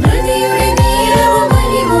മൃതിയുടെ നേരവും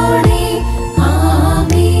അലിവോടെ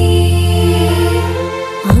ആമേൻ.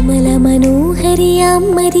 അമല മനോഹരിയാം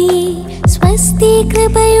മരിയേ സ്വസ്തി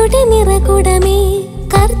കൃപയുടെ നിറകുടമേ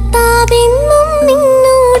കർത്താവെന്നും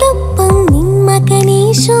നിന്നോടൊപ്പം നിൻ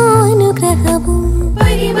മകനീശോ അനുഗ്രഹവും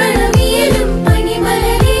പരിമളവിയലും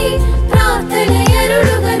പനിമലരേ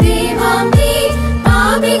പ്രാർത്ഥനയരുളുക ദേവാംബേ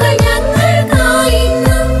പാപികൾ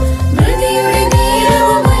ഞങ്ങൾക്കായിന്നും മൃതിയുടെ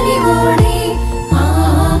നേരവും അലിവോടെ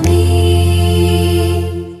ആമേൻ.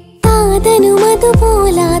 താതനും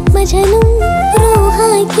അതുപോലാത്മജനും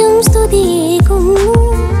റൂഹായ്ക്കും സ്തുതിയേകുന്നു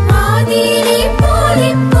ആദിയിലെ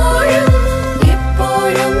പോലെപ്പോഴും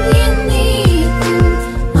എപ്പോഴും എന്നേക്കും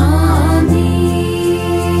ആമേൻ.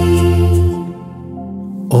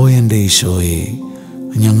 ഓ എൻ്റെ ഈശോയെ,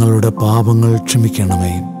 ഞങ്ങളുടെ പാപങ്ങൾ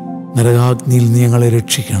ക്ഷമിക്കണമേ, നരകാഗ്നിയിൽ നീ ഞങ്ങളെ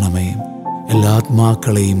രക്ഷിക്കണമേ, എല്ലാ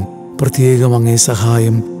ആത്മാക്കളെയും പ്രത്യേകം അങ്ങേ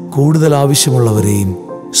സഹായം കൂടുതൽ ആവശ്യമുള്ളവരെയും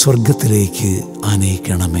സ്വർഗത്തിലേക്ക്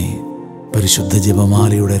ആനയിക്കണമേ. പരിശുദ്ധ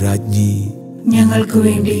ജപമാലയുടെ രാജ്ഞി, ഞങ്ങൾക്ക്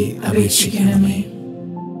വേണ്ടി അപേക്ഷിക്കണമേ.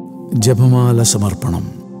 ജപമാല സമർപ്പണം.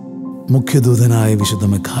 മുഖ്യദൂതനായ വിശുദ്ധ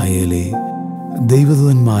മിഖായേലേ,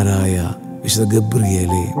 ദൈവദൂതന്മാരായ വിശുദ്ധ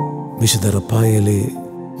ഗബ്രിയേലേ, വിശുദ്ധ റഫായേലേ,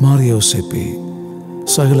 മാർ യോസേപ്പേ,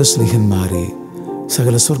 സകല സ്ലീഹന്മാരെ,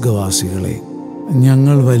 സകല സ്വർഗവാസികളെ,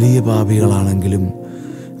 ഞങ്ങൾ വലിയ പാപികളാണെങ്കിലും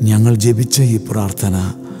ഞങ്ങൾ ജപിച്ച ഈ പ്രാർത്ഥന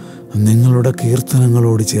നിങ്ങളുടെ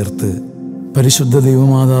കീർത്തനങ്ങളോട് ചേർത്ത് പരിശുദ്ധ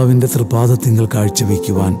ദൈവമാതാവിൻ്റെ തൃപാദത്തിങ്കൽ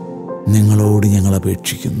കാഴ്ചവെക്കുവാൻ നിങ്ങളോട് ഞങ്ങൾ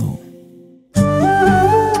അപേക്ഷിക്കുന്നു.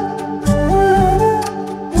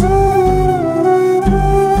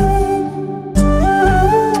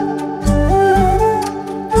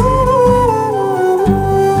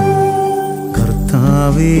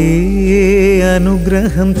 കർത്താവേ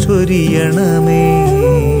അനുഗ്രഹം ചൊരിയണമേ,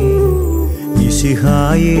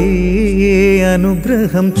 മിശിഹായേ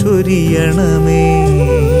അനുഗ്രഹം ചൊരിയണമേ.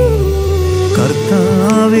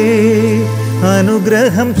 കർത്താവേ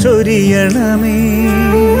അനുഗ്രഹം ചൊരിയണമേ,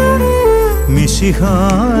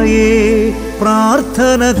 മിശിഹായേ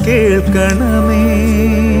പ്രാർത്ഥന കേൾക്കണമേ.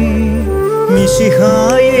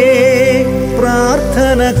 മിശിഹായേ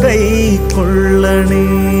പ്രാർത്ഥന കൈക്കൊള്ളണേ.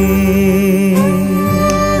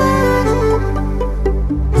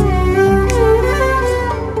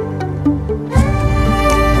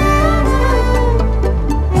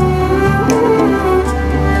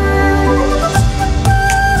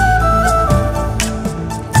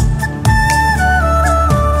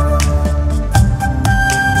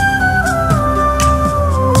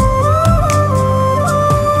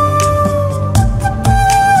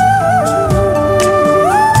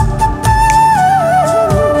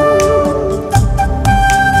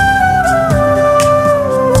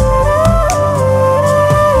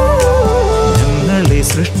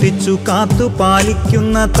 സൃഷ്ടിച്ചു കാത്തു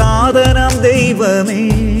പാലിക്കുന്ന താതനാം ദൈവമേ,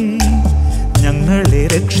 ഞങ്ങളെ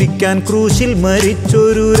രക്ഷിക്കാൻ ക്രൂശിൽ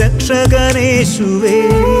മരിച്ചൊരു രക്ഷകനേശുവേ,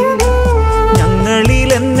 ഞങ്ങളിൽ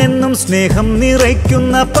എന്നെന്നും സ്നേഹം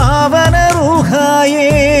നിറയ്ക്കുന്ന പാവന റൂഹായേ,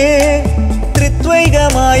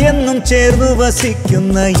 ത്രിത്വൈകമായെന്നും ചേർന്നു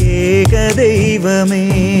വസിക്കുന്ന ഏകദൈവമേ,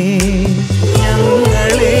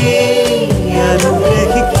 ഞങ്ങളെ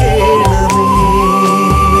അനുഗ്രഹിക്കണമേ.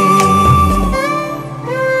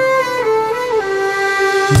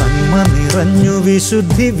 നന്മ നിറഞ്ഞു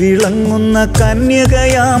വിശുദ്ധി വിളങ്ങുന്ന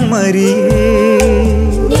കന്യകയാം മരിയേ,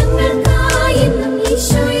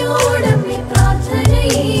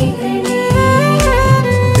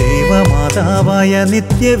 ദൈവമാതാവായ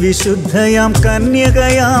നിത്യവിശുദ്ധയാം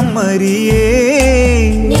കന്യകയാം മരിയേ,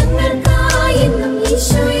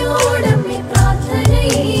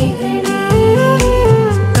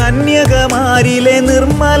 കന്യകമാരിലെ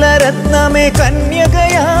നിർമ്മല രത്നമേ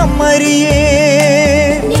കന്യകയാം മരിയേ,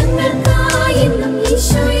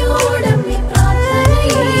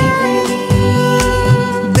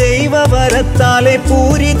 ദൈവവരത്താലെ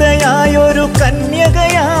പൂരിതയായൊരു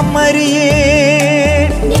കന്യകയാം മരിയേ,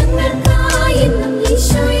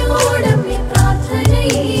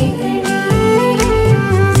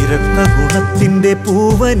 വിരക്ത ഗുണത്തിന്റെ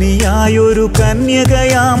പൂവനിയായൊരു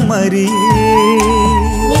കന്യകയാം മരിയേ,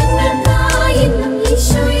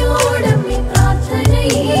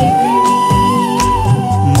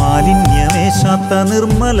 മാലിന്യമേശാത്ത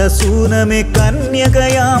നിർമ്മല സൂനമേ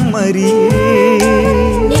കന്യകയാം മരിയേ,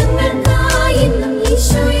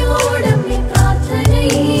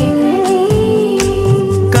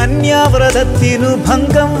 കന്യാവ്രതത്തിനു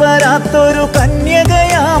ഭംഗം വരാത്തൊരു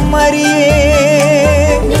കന്യകയാം മരിയേ,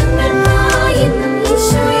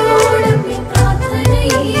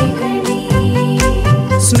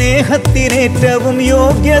 സ്നേഹത്തിനേറ്റവും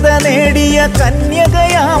യോഗ്യത നേടിയ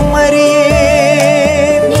കന്യകയാം മരിയേ,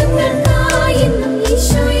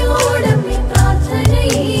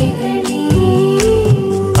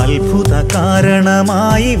 അത്ഭുത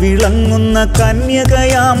കാരണമായി വിളങ്ങുന്ന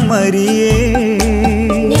കന്യകയാം മരിയേ,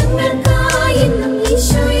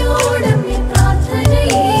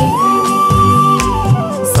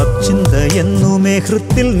 സച്ചിന്ത എന്നുമേ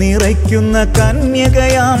ഹൃത്തിൽ നിറയ്ക്കുന്ന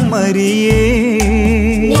കന്യകയാം മരിയേ,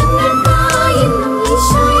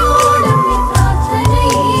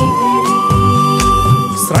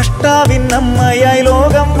 സ്രഷ്ടാവിൻ അമ്മയായി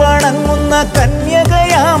ലോകം വണങ്ങുന്ന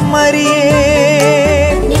കന്യകയാം മരിയേ,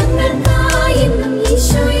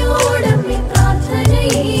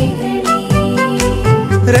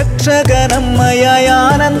 രക്ഷകനമ്മയായി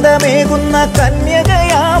ആനന്ദമേകുന്ന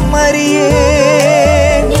കന്യകയാം മരിയേ,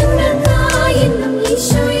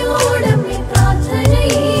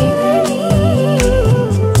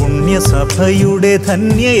 പുണ്യസഭയുടെ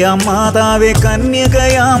ധന്യയാം മാതാവേ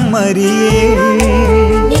കന്യകയാം മരിയേ,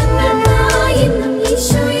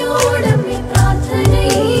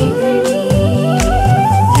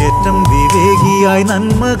 ഏറ്റം വിവേകിയായി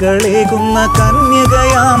നന്മകളേകുന്ന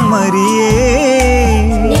കന്യകയാം മരിയേ,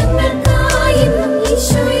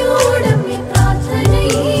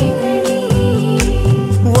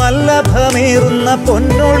 വല്ലഭമേറുന്ന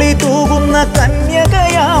പൊന്നൊളി തൂകുന്ന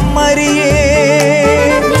കന്യകയാം മരിയേ,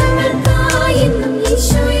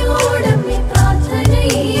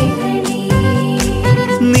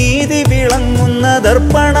 നീതി വിളങ്ങുന്ന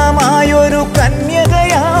ദർപ്പണമായൊരു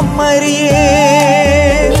കന്യകയാം മരിയേ,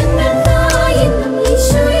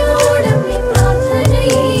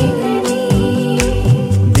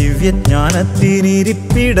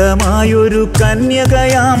 ധ്യാനത്തിനിരിപ്പിടമായൊരു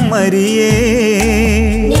കന്യകയാം മരിയേ,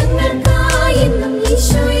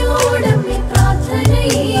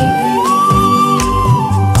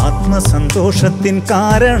 ആത്മസന്തോഷത്തിൻ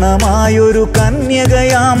കാരണമായൊരു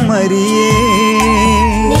കന്യകയാം മരിയേ,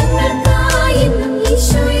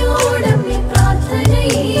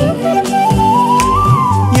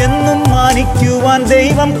 എന്നും മാനിക്കുവാൻ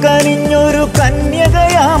ദൈവം കനിഞ്ഞൊരു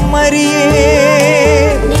കന്യകയാം മരിയേ,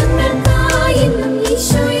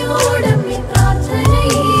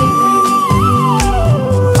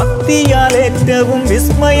 ഭക്തിയാൽ ഏറ്റവും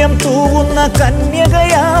വിസ്മയം തൂവുന്ന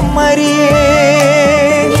കന്യകയാം മരിയേ,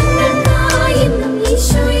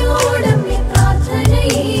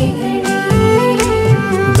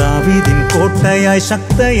 ദാവീദിൻ കോട്ടയായി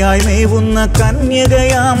ശക്തയായി മേവുന്ന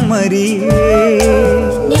കന്യകയാം മരിയേ,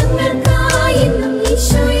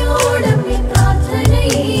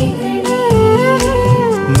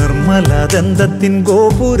 നിർമ്മലദന്തത്തിൻ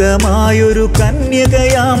ഗോപുരമായൊരു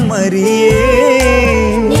കന്യകയാം മരിയേ,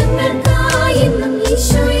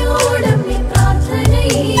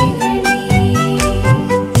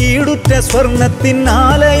 ഈടുറ്റ സ്വർണത്തിൻ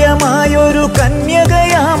ആലയമായൊരു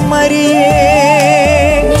കന്യകയാം മരിയേ,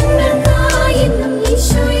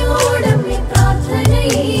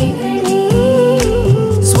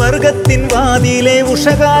 സ്വർഗത്തിൻ വാതിലെ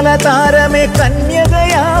ഉഷകാല താരമേ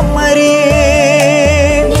കന്യകയാം മരിയേ,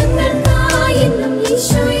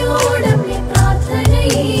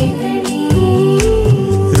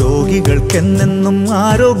 രോഗികൾക്കെന്നെന്നും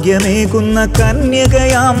ആരോഗ്യമേകുന്ന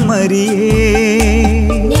കന്യകയാം മരിയേ,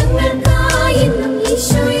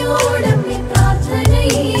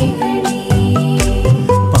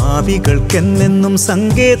 പാപികൾക്കെന്നെന്നും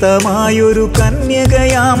സങ്കേതമായൊരു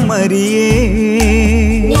കന്യകയാം മരിയേ,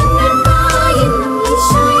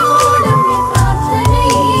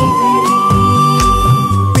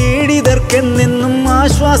 പീഡിതർക്കെന്നെന്നും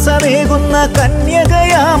ആശ്വാസമേകുന്ന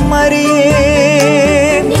കന്യകയാം മരിയേ,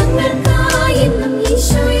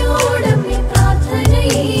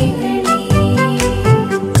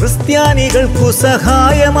 ക്രിസ്ത്യാനികൾക്കു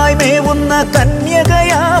സഹായമായി മേവുന്ന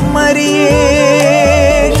കന്യകയാം മരിയേ,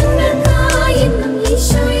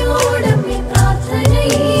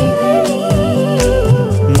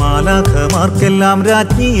 മാലാഖമാർക്കെല്ലാം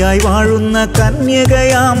രാജ്ഞിയായി വാഴുന്ന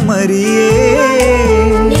കന്യകയാം മരിയേ,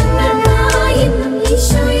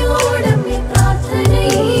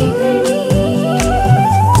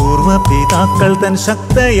 പൂർവപിതാക്കൾ തൻ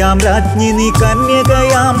ശക്തയാം രാജ്ഞി നീ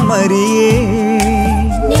കന്യകയാം മരിയേ,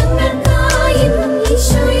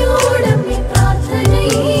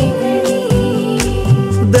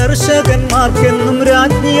 ദർശകന്മാർക്കെന്നും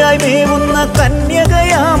രാജ്ഞിയായി മേവുന്ന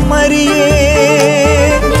കന്യകയാം മരിയേ,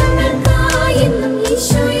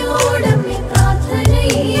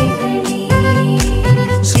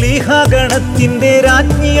 ശ്ലീഹഗണത്തിന്റെ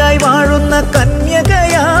രാജ്ഞിയായി വാഴുന്ന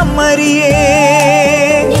കന്യകയാം മരിയേ,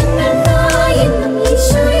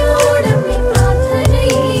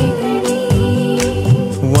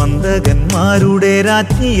 വന്ദകന്മാരുടെ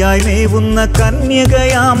രാജ്ഞിയായി മേവുന്ന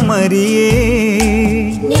കന്യകയാം മരിയേ,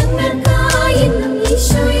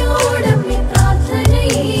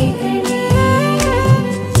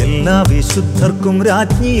 എല്ലാ വിശുദ്ധർക്കും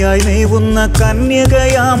രാജ്ഞിയായി മേവുന്ന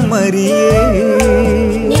കന്യകയാം മരിയേ,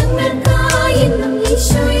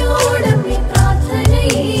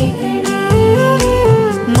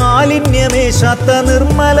 മാലിന്യമേശാത്ത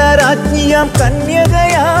നിർമ്മല രാജ്ഞിയാം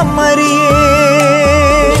കന്യകയാം മരിയേ,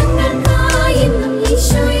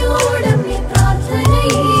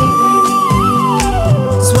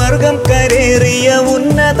 സ്വർഗം കരേറിയ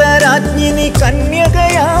ഉന്നത രാജ്ഞി നീ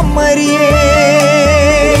കന്യകയാം മരിയേ,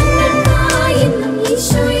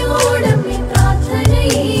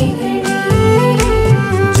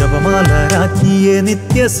 ജപമാല രാജ്ഞിയെ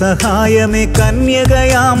നിത്യസഹായമേ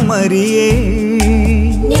കന്യകയാം മരിയേ,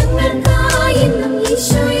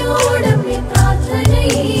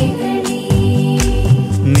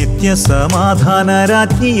 നിത്യസമാധാന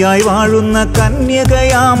രാജ്ഞിയായി വാഴുന്ന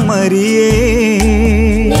കന്യകയാം മരിയേ,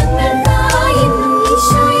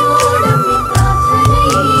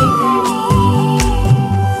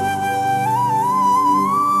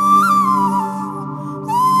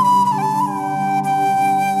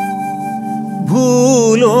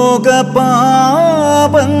 ഭൂലോക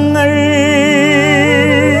പാപങ്ങൾ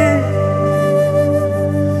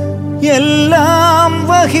എല്ലാം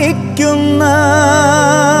വഹിക്കുന്ന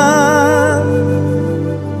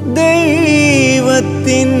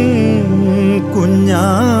ദൈവത്തിൻ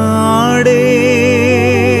കുഞ്ഞാടേ,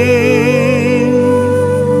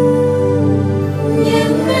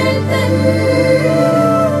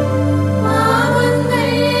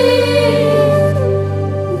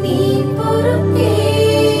 നീ പോ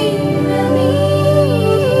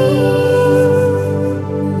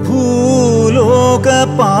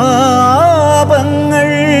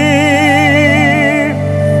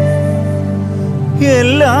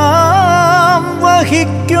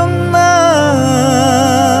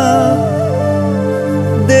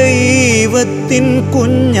ദൈവത്തിൻ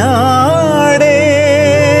കുഞ്ഞാടേ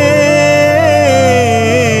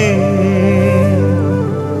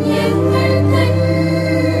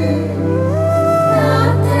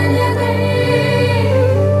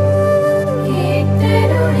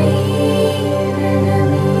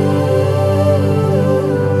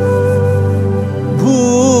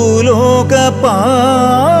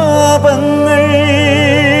പാപങ്ങൾ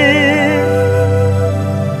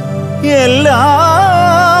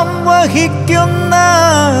എല്ലാം വഹിക്കുന്ന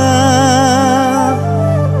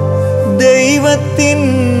ദൈവത്തിൻ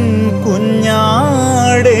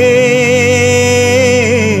കുഞ്ഞാടേ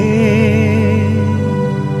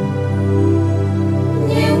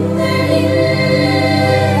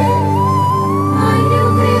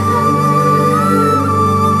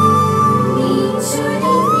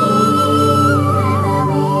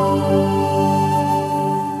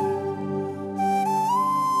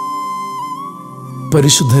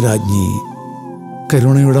പരിശുദ്ധരാജ്ഞി,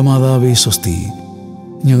 കരുണയുടെ മാതാവേ സ്വസ്തി.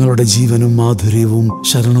 ഞങ്ങളുടെ ജീവനും മാധുര്യവും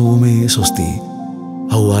ശരണവുമേ സ്വസ്തി.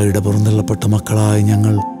 ഹൗവായുടെ പുറന്തള്ളപ്പെട്ട മക്കളായ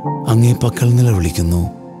ഞങ്ങൾ അങ്ങേ പക്കൽ നിലവിളിക്കുന്നു.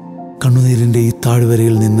 കണ്ണുനീരിൻ്റെ ഈ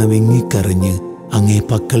താഴ്വരയിൽ നിന്ന് വിങ്ങിക്കരഞ്ഞ് അങ്ങേ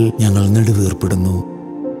പക്കൽ ഞങ്ങൾ നെടുവീർപ്പെടുന്നു.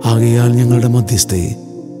 ആകയാൽ ഞങ്ങളുടെ മധ്യസ്ഥേ,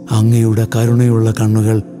 അങ്ങയുടെ കരുണയുള്ള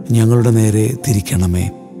കണ്ണുകൾ ഞങ്ങളുടെ നേരെ തിരിക്കണമേ.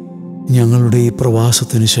 ഞങ്ങളുടെ ഈ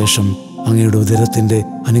പ്രവാസത്തിനു ശേഷം അങ്ങയുടെ ഉദരത്തിൻ്റെ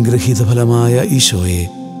അനുഗ്രഹീത ഫലമായ ഈശോയെ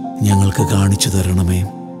ഞങ്ങൾക്ക് കാണിച്ചു തരണമേ.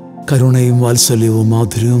 കരുണയും വാത്സല്യവും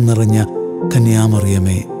മാധുര്യവും നിറഞ്ഞ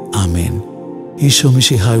കന്യാമറിയമേ, ആമേൻ. ഈശോ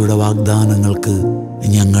മിശിഹായുടെ വാഗ്ദാനങ്ങൾക്ക്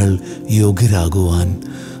ഞങ്ങൾ യോഗ്യരാകുവാൻ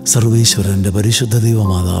സർവേശ്വരൻ്റെ പരിശുദ്ധ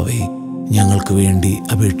ദൈവമാതാവേ, ഞങ്ങൾക്ക് വേണ്ടി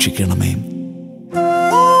അപേക്ഷിക്കണമേ.